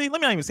 Well, actually,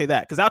 let me not even say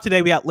that, because out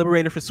today we got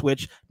Liberator for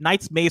Switch,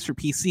 Knight's Maze for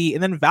PC,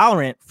 and then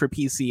Valorant for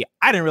PC.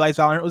 I didn't realize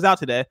Valorant was out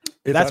today.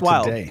 That's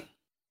wild. Today.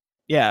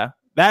 Yeah,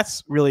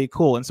 that's really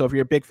cool. And so if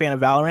you're a big fan of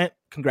Valorant,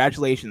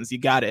 congratulations, you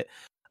got it.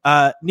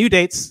 New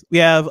dates, we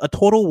have a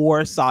Total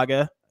War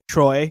Saga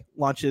Troy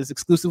launches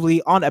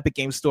exclusively on Epic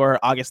Games Store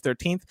August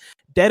 13th.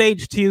 Dead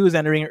Age 2 is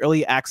entering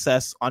early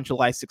access on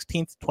July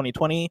 16th,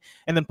 2020.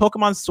 And then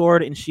Pokemon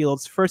Sword and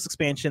Shield's first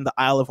expansion, the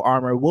Isle of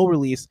Armor, will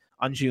release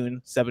on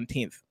June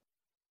 17th.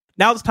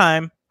 Now it's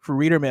time for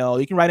reader mail.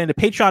 You can write into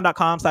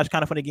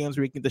patreon.com/kindoffunnygames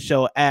where you can get the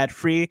show ad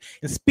free.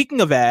 And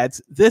speaking of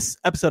ads, this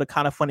episode of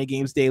Kinda Funny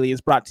Games Daily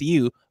is brought to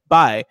you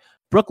by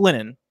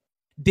Brooklinen.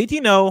 Did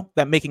you know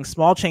that making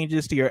small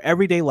changes to your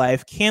everyday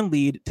life can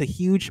lead to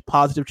huge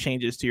positive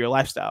changes to your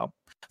lifestyle?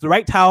 The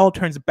right towel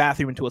turns a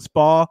bathroom into a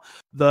spa.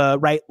 The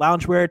right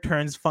loungewear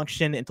turns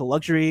function into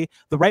luxury.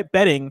 The right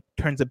bedding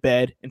turns a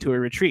bed into a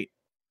retreat.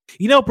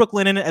 You know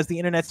Brooklinen as the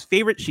internet's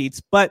favorite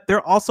sheets, but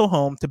they're also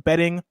home to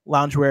bedding,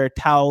 loungewear,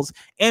 towels,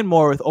 and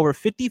more with over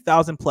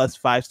 50,000 plus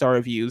 5-star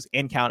reviews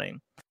and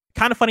counting.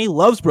 Kinda Funny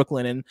loves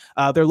Brooklinen,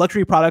 their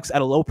luxury products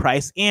at a low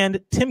price, and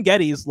Tim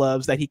Geddes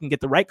loves that he can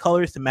get the right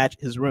colors to match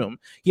his room.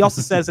 He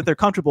also says that they're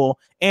comfortable,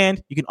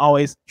 and you can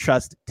always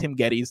trust Tim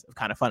Geddes of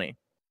Kinda Funny.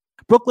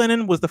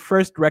 Brooklinen was the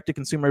first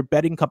direct-to-consumer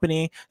bedding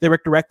company. They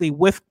work directly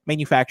with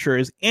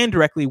manufacturers and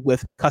directly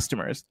with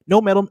customers.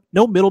 No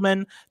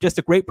middlemen, just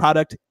a great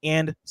product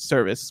and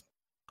service.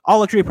 All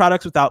luxury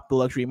products without the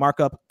luxury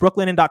markup.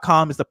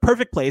 Brooklinen.com is the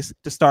perfect place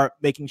to start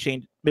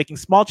making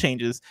small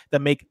changes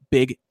that make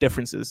big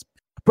differences.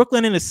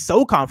 Brooklinen is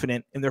so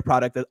confident in their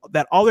product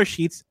that all their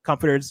sheets,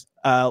 comforters,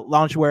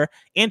 loungewear,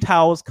 and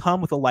towels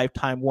come with a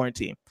lifetime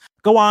warranty.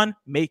 Go on,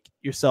 make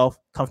yourself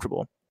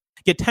comfortable.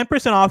 Get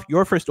 10% off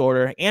your first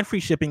order and free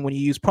shipping when you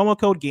use promo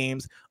code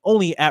GAMES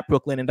only at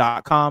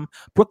brooklinen.com.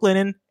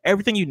 Brooklinen,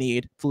 everything you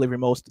need to live your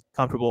most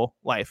comfortable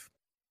life.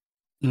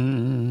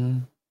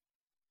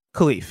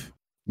 Khalif.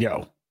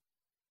 Yo.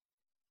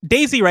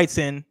 Daisy writes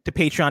in to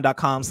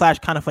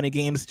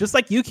patreon.com/kindafunnygames just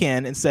like you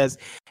can and says,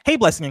 "Hey,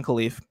 Blessing and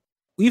Khalif,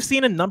 we've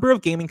seen a number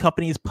of gaming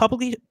companies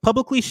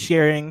publicly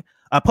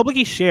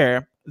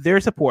share their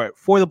support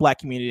for the Black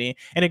community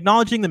and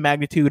acknowledging the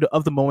magnitude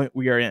of the moment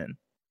we are in.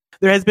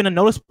 There has been a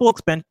noticeable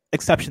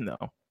exception,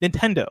 though,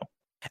 Nintendo.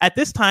 At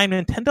this time,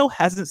 Nintendo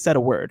hasn't said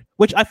a word,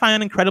 which I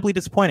find incredibly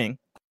disappointing.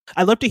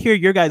 I'd love to hear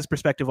your guys'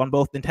 perspective on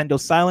both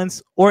Nintendo's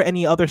silence or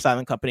any other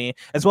silent company,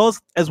 as well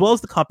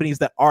as the companies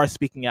that are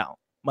speaking out.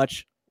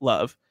 Much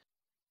love."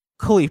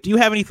 Khalif, do you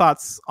have any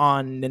thoughts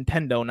on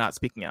Nintendo not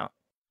speaking out?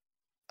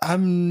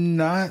 I'm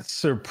not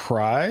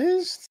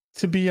surprised,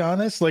 to be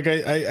honest. Like,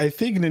 I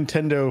think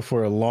Nintendo,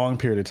 for a long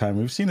period of time,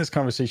 we've seen this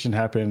conversation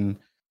happen.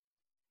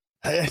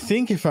 I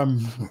think, if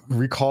I'm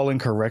recalling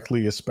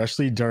correctly,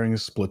 especially during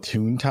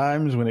Splatoon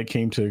times, when it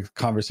came to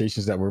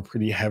conversations that were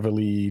pretty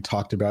heavily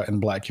talked about in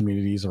Black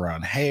communities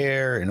around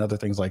hair and other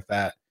things like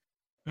that.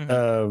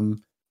 Mm-hmm.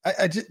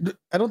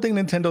 I don't think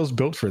Nintendo's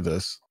built for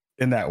this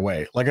in that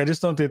way. Like, I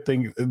just don't think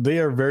they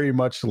are very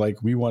much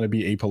like, we want to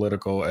be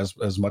apolitical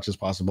as much as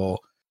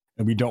possible,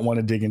 and we don't want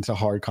to dig into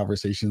hard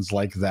conversations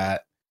like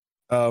that.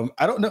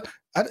 I don't know.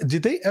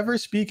 Did they ever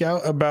speak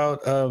out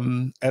about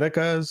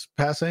Etika's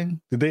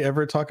passing? Did they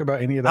ever talk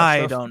about any of that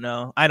stuff? I don't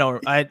know.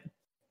 I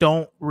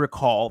don't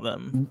recall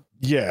them.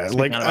 Yeah,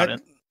 like I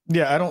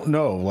don't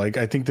know. Like,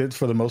 I think that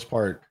for the most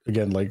part,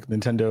 again, like,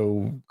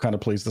 Nintendo kind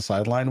of plays the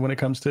sideline when it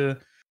comes to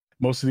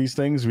most of these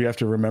things. We have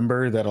to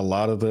remember that a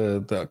lot of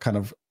the kind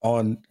of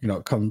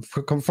come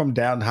from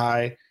down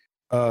high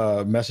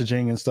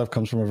messaging and stuff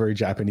comes from a very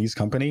Japanese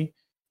company.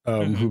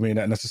 Who may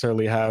not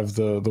necessarily have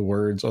the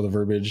words or the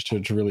verbiage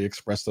to really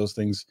express those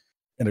things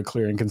in a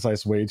clear and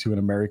concise way to an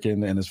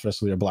American, and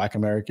especially a Black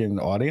American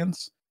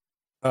audience.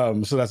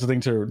 So that's the thing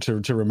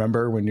to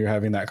remember when you're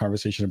having that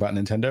conversation about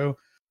Nintendo.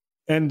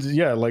 And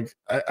yeah, like,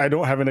 I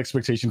don't have an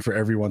expectation for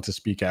everyone to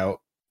speak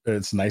out.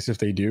 It's nice if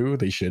they do.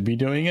 They should be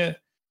doing it.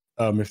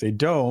 If they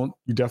don't,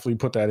 you definitely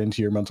put that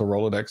into your mental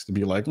Rolodex to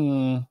be like,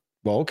 well,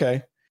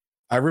 okay.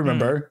 I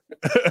remember,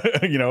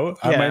 I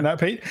might not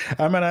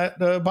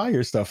buy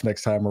your stuff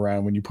next time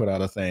around when you put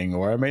out a thing,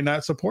 or I may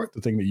not support the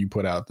thing that you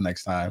put out the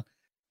next time.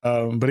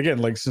 But again,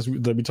 like, since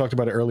we talked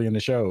about it early in the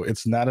show,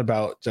 it's not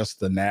about just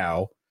the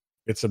now,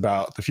 it's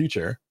about the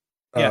future.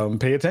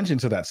 Pay attention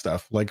to that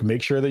stuff. Like,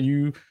 make sure that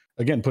you,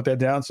 again, put that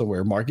down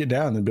somewhere, mark it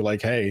down, and be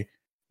like, hey,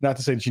 not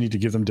to say that you need to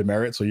give them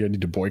demerit, so you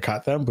need to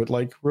boycott them, but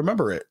like,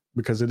 remember it,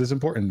 because it is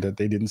important that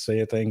they didn't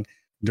say a thing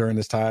during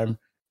this time.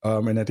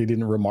 And that they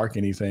didn't remark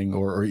anything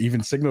or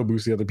even signal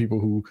boost the other people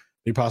who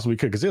they possibly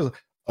could. Because there's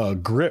a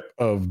grip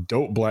of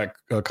dope Black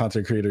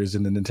content creators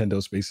in the Nintendo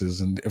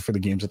spaces, and for the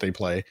games that they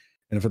play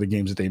and for the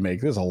games that they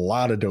make. There's a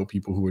lot of dope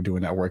people who are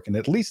doing that work. And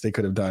at least they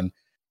could have done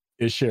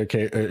is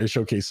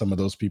showcase some of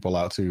those people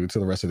out to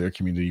the rest of their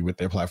community with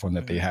their platform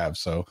that they have.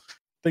 So,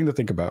 thing to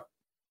think about.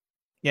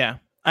 Yeah.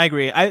 I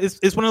agree.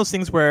 It's one of those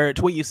things where,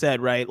 to what you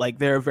said, right? Like,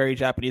 they're a very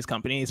Japanese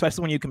company,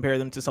 especially when you compare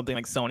them to something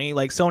like Sony.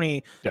 Like,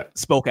 Sony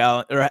spoke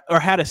out or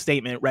had a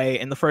statement,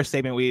 right? And the first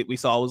statement we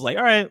saw was like,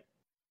 all right,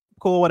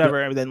 cool,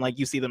 whatever. And then, like,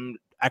 you see them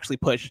actually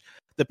push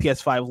the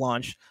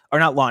PS5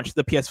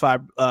 the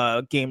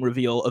PS5 game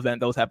reveal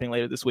event that was happening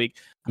later this week.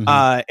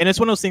 And it's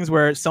one of those things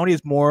where Sony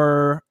is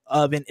more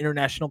of an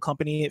international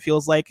company, it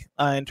feels like,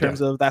 in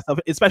terms of that stuff,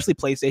 especially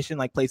PlayStation.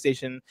 Like,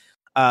 PlayStation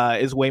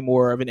is way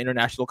more of an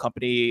international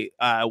company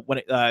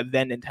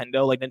than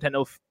Nintendo. Like,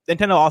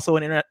 Nintendo also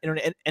an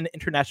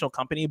international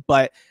company,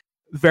 but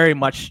very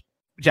much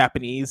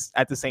Japanese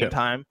at the same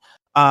time.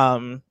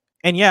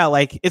 And yeah,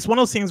 like, it's one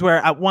of those things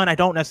where, I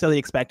don't necessarily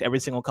expect every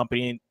single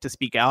company to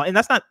speak out, and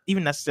that's not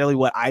even necessarily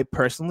what I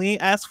personally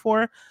ask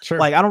for. Sure.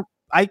 Like,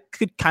 I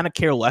could kind of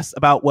care less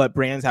about what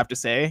brands have to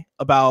say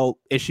about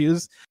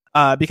issues,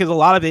 because a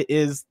lot of it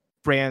is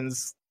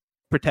brands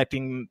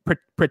protecting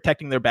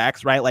their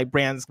backs, right? Like,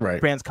 brands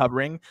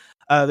covering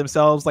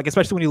themselves, like,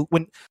 especially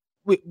when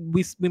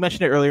we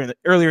mentioned it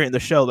earlier in the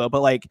show, though,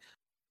 but like,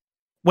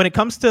 when it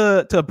comes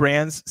to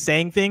brands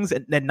saying things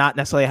and not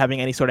necessarily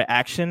having any sort of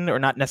action, or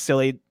not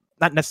necessarily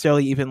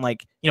even,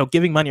 like,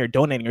 giving money or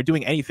donating or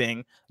doing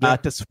anything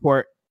to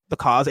support the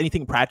cause,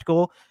 anything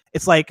practical,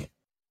 it's like,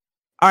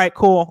 all right,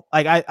 cool,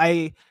 like,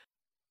 I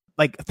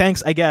like,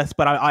 thanks, I guess,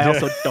 but I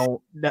also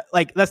don't,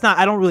 like, that's not,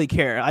 I don't really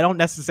care. I don't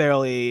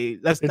necessarily,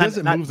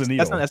 doesn't move the needle.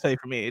 That's not necessarily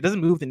for me. It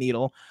doesn't move the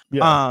needle.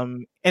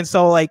 And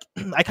so, like,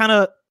 I kind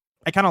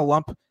of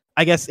lump,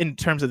 I guess, in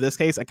terms of this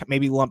case, I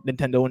maybe lump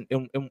Nintendo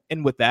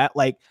in with that.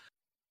 Like,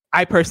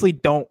 I personally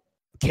don't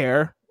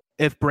care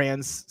if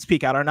brands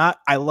speak out or not.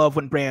 I love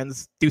when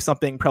brands do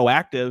something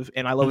proactive,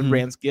 and I love when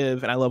brands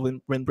give, and I love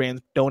when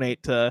brands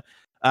donate to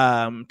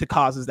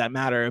causes that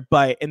matter.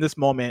 But in this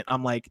moment,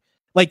 I'm like,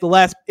 like the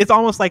last, it's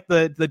almost like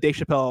the Dave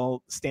Chappelle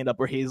stand up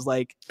where he's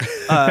like,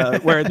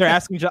 where they're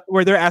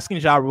asking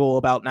Ja Rule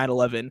about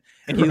 9/11,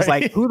 and he's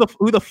like, who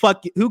the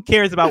fuck, who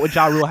cares about what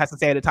Ja Rule has to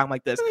say at a time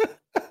like this?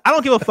 I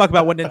don't give a fuck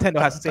about what Nintendo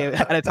has to say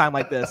at a time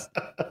like this.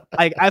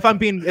 Like, if I'm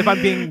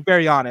being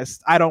very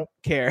honest, I don't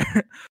care.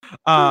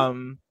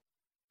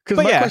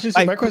 Because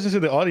my question to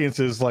the audience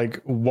is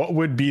like, what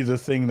would be the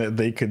thing that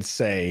they could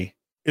say?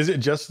 Is it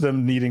just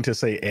them needing to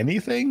say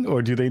anything,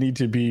 or do they need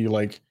to be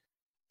like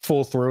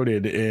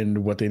full-throated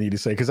in what they need to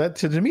say? Because that,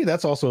 to me,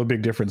 that's also a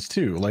big difference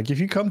too. Like, if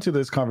you come to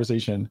this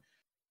conversation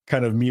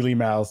kind of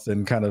mealy-mouthed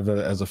and kind of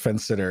as a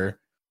fence sitter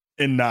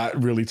and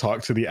not really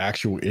talk to the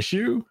actual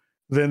issue,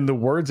 then the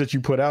words that you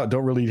put out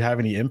don't really have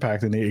any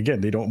impact, and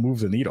they don't move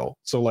the needle.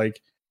 So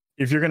like,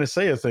 if you're going to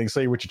say a thing,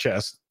 say it with your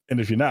chest, and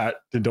if you're not,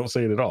 then don't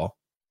say it at all.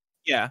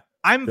 Yeah,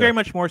 I'm very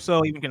much more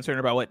so even concerned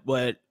about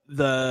what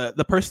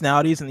the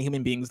personalities and the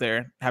human beings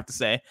there have to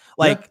say.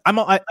 Like,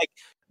 like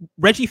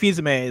Reggie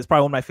Fils-Aimé is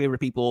probably one of my favorite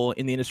people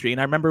in the industry,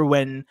 and I remember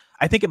when,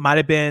 I think it might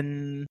have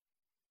been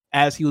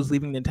as he was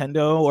leaving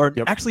Nintendo, or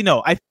actually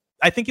no,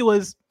 I think it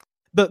was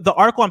the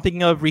article I'm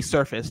thinking of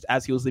resurfaced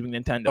as he was leaving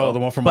Nintendo. Oh, the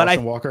one from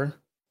Austin Walker?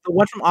 The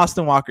one from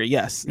Austin Walker,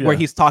 yes, where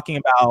he's talking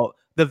about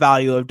the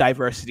value of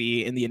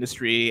diversity in the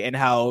industry and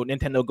how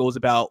Nintendo goes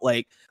about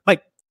like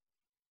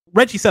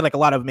Reggie said like a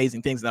lot of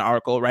amazing things in that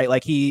article, right?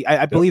 Like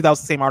I believe that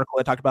was the same article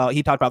he talked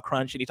about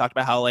crunch, and he talked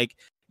about how like,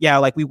 yeah,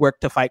 like we work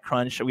to fight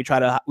crunch, and we try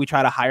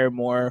to hire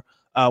more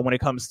when it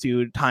comes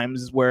to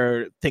times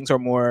where things are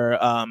more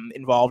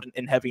involved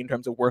and heavy in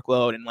terms of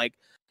workload. And like,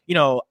 you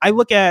know, I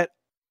look at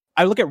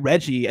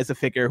Reggie as a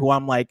figure who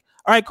I'm like,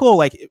 all right, cool.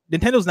 Like,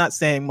 Nintendo's not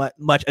saying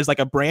much as like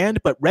a brand,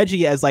 but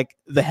Reggie as like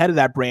the head of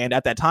that brand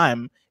at that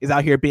time is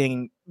out here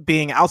being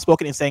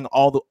outspoken and saying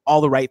all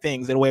the right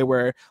things in a way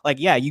where like,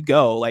 yeah, you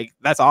go, like,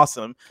 that's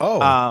awesome.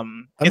 I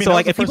mean, so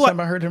like, the first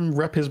time I heard him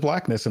rep his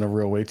blackness in a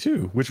real way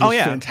too, which was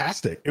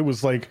fantastic. It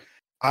was like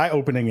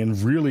eye-opening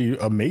and really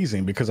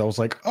amazing, because I was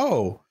like,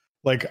 oh,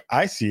 like,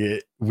 I see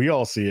it, we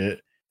all see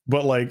it.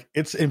 But like,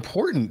 it's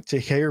important to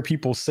hear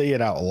people say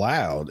it out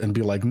loud and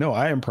be like, no,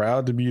 I am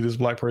proud to be this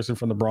black person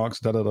from the Bronx,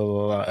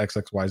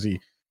 XXYZ.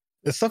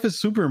 This stuff is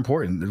super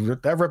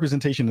important. That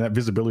representation and that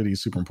visibility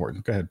is super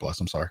important. Go ahead, Bless.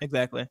 I'm sorry.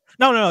 Exactly.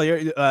 No,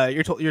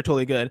 you're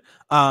totally good.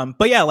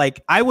 But yeah, like,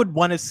 I would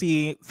want to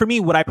see, for me,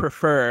 what I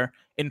prefer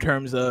in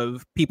terms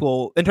of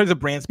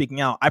brands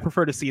speaking out, I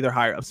prefer to see their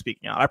higher ups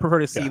speaking out. I prefer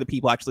to see the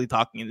people actually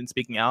talking and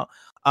speaking out,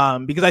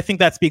 because I think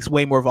that speaks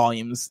way more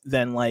volumes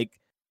than like,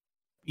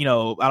 you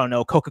know, I don't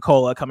know,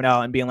 Coca-Cola coming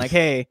out and being like,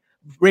 hey,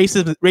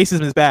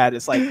 racism is bad.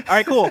 It's like, all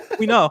right, cool.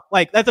 We know,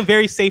 like, that's a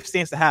very safe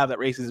stance to have, that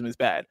racism is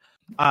bad.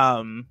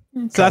 So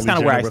that's kind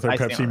of where with her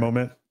Pepsi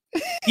moment.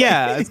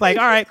 Yeah, it's like,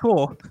 all right,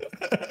 cool.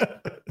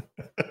 That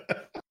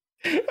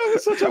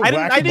was such a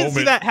I didn't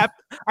see that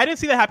happen. I didn't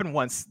see that happen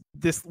once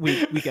this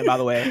weekend, by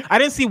the way. I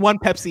didn't see one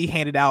Pepsi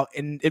handed out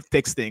and it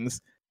fixed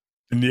things.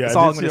 Yeah,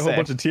 I didn't see a whole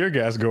bunch of tear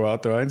gas go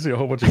out, though. I didn't see a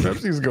whole bunch of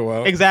Pepsis go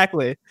out.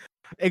 Exactly.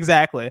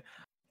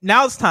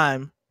 Now it's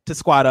time to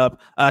squad up.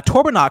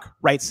 Torbanok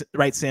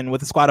writes in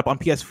with a squad up on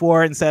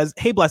PS4 and says,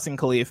 "Hey, Blessing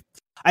Khalif,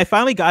 I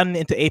finally gotten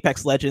into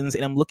Apex Legends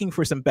and I'm looking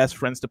for some best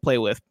friends to play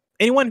with.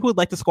 Anyone who would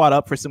like to squad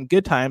up for some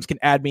good times can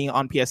add me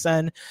on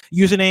PSN.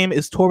 Username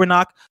is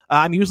Torbanok.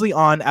 I'm usually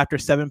on after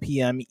 7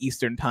 p.m.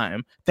 Eastern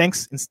time.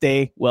 Thanks and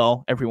stay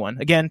well, everyone."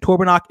 Again,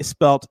 Torbanok is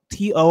spelled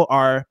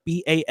Torbanok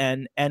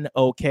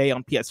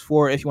on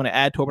PS4 if you want to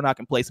add Torbanok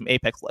and play some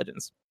Apex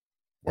Legends.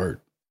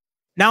 Word.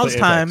 Now it's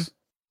time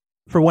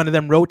for one of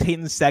them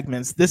rotating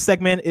segments. This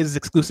segment is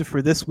exclusive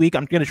for this week.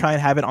 I'm going to try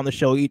and have it on the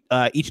show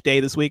each day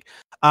this week.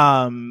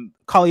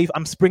 Khalif,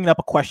 I'm springing up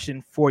a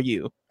question for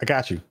you. I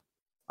got you.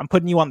 I'm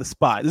putting you on the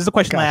spot. This is a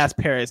question I asked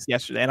Paris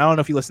yesterday, and I don't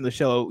know if you listened to the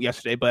show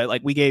yesterday, but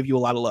like, we gave you a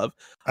lot of love.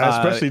 I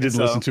especially didn't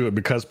listen to it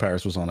because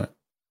Paris was on it.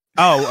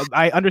 Oh,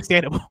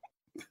 understandable.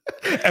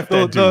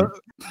 The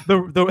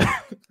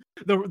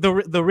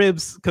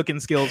ribs cooking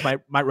skills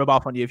might rub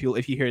off on you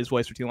if you hear his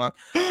voice for too long.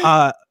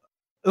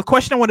 The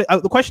question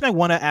I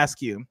want to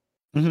ask you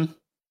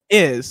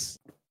is,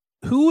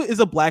 who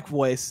is a black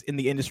voice in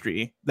the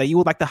industry that you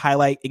would like to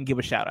highlight and give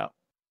a shout out?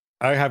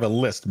 I have a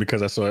list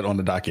because I saw it on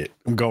the docket.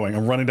 I'm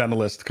running down the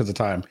list because of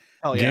time.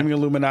 Gaming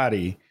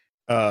Illuminati.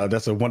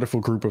 That's a wonderful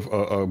group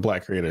of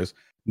black creators.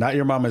 Not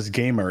Your Mama's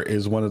Gamer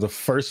is one of the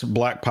first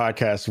black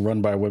podcasts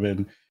run by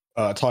women,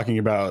 talking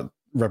about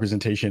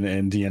representation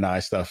and D&I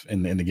stuff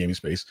in the gaming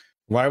space.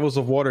 Rivals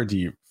of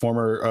Waterdeep,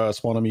 former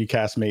Spawn on Me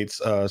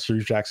castmates,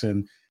 Sharif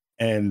Jackson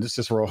and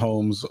Cicero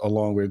Holmes,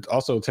 along with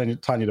also Tanya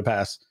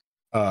DePass,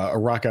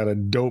 rock out a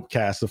dope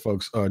cast of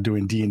folks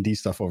doing D&D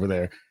stuff over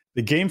there.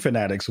 The Game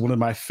Fanatics, one of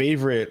my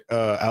favorite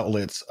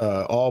outlets,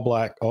 all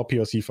black, all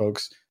POC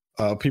folks,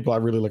 people I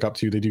really look up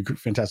to. They do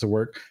fantastic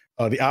work.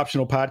 The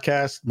Optional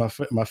Podcast,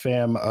 my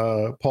fam,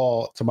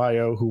 Paul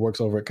Tamayo, who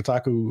works over at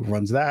Kotaku,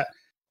 runs that.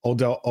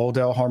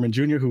 Odell Harmon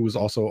Jr., who was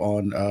also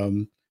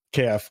on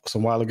KF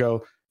some while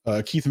ago.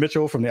 Keith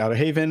Mitchell from the Outer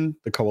Haven,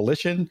 The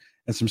Coalition,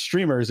 and some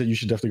streamers that you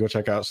should definitely go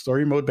check out.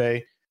 Story Mode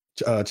Bay,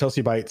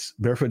 Chelsea Bites,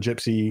 Barefoot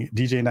Gypsy,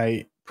 DJ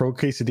Knight, Pro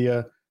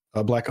Quesadilla,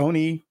 Black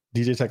Oni,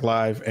 DJ Tech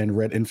Live, and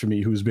Red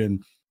Infamy, who's been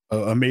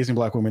an amazing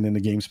Black woman in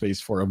the game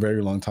space for a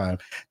very long time.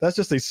 That's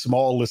just a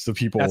small list of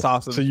people. That's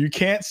awesome. So you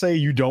can't say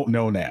you don't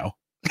know now.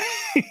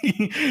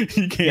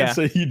 You can't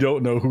say you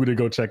don't know who to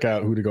go check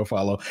out, who to go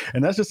follow.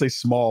 And that's just a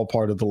small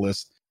part of the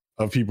list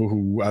of people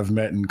who I've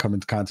met and come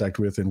into contact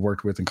with and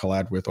worked with and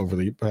collabed with over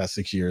the past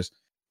 6 years.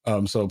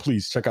 So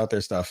please check out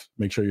their stuff.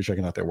 Make sure you're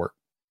checking out their work.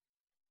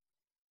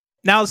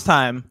 Now it's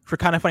time for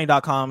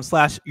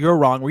kindafunny.com/you're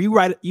wrong, where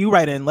you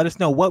write in, let us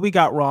know what we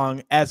got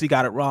wrong as we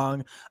got it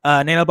wrong.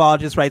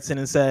 Nanobiologist writes in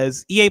and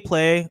says, EA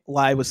Play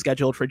Live was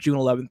scheduled for June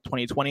 11th,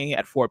 2020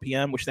 at 4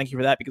 p.m., which thank you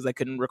for that because I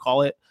couldn't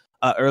recall it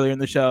earlier in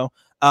the show.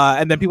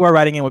 And then people are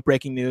writing in with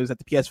breaking news that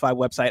the PS5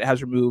 website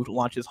has removed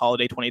launches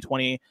holiday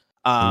 2020.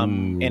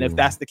 And if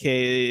that's the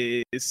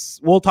case,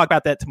 we'll talk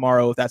about that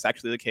tomorrow if that's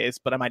actually the case,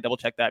 but I might double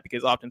check that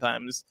because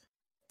oftentimes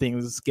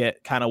things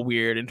get kind of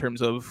weird in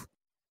terms of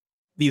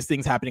these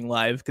things happening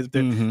live, because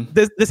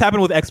this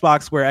happened with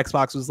Xbox, where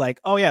Xbox was like,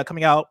 oh yeah,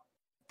 coming out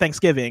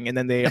Thanksgiving, and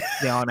then they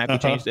automatically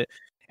changed it.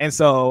 And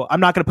so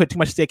I'm not going to put too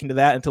much stake into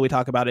that until we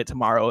talk about it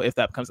tomorrow, if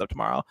that comes up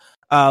tomorrow.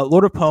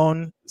 Lord of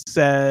Pone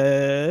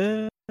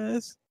says,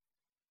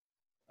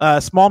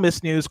 small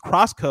miss news,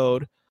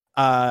 Crosscode,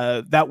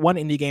 that one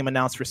indie game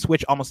announced for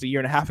Switch almost a year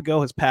and a half ago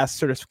has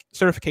passed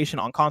certification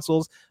on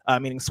consoles,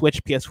 meaning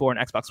Switch, PS4, and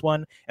Xbox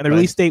One, and the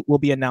release date will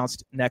be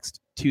announced next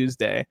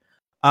Tuesday.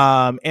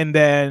 And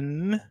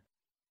then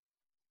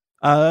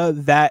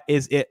that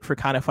is it for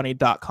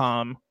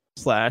kindafunny.com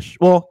to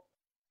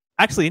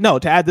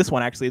add this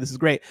one, this is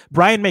great.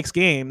 Brian Makes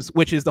Games,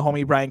 which is the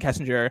homie Brian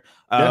Kessinger,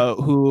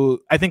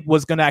 who I think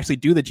was going to actually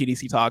do the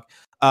GDC talk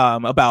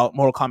about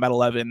Mortal Kombat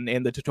 11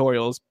 in the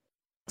tutorials,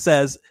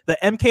 says the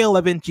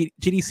MK11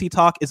 GDC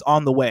talk is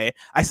on the way.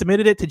 I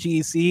submitted it to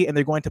GDC and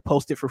they're going to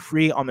post it for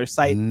free on their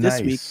site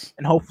this week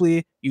and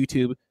hopefully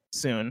YouTube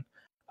soon.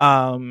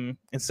 And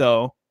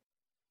so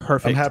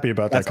perfect. I'm happy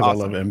about that because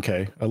awesome. I love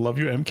MK. I love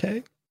you,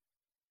 MK.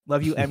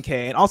 Love you, MK.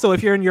 And also,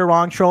 if you're in your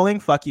wrong trolling,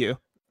 fuck you.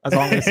 That's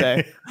all I'm going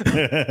to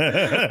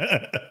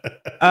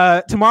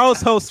say.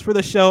 Tomorrow's hosts for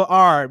the show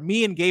are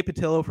me and Gabe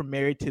Patillo from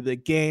Married to the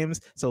Games.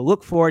 So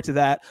look forward to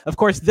that. Of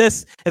course,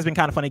 this has been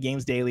Kind of Funny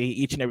Games Daily,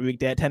 each and every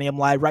weekday at 10 a.m.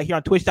 live right here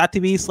on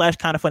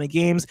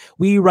twitch.tv/kindoffunnygames.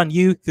 We run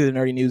you through the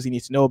nerdy news you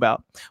need to know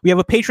about. We have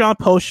a Patreon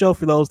post show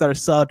for those that are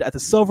subbed at the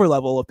silver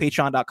level of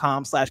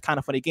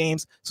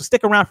patreon.com/kindoffunnygames. So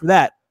stick around for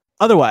that.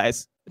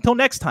 Otherwise, until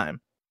next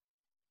time,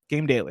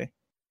 Game Daily.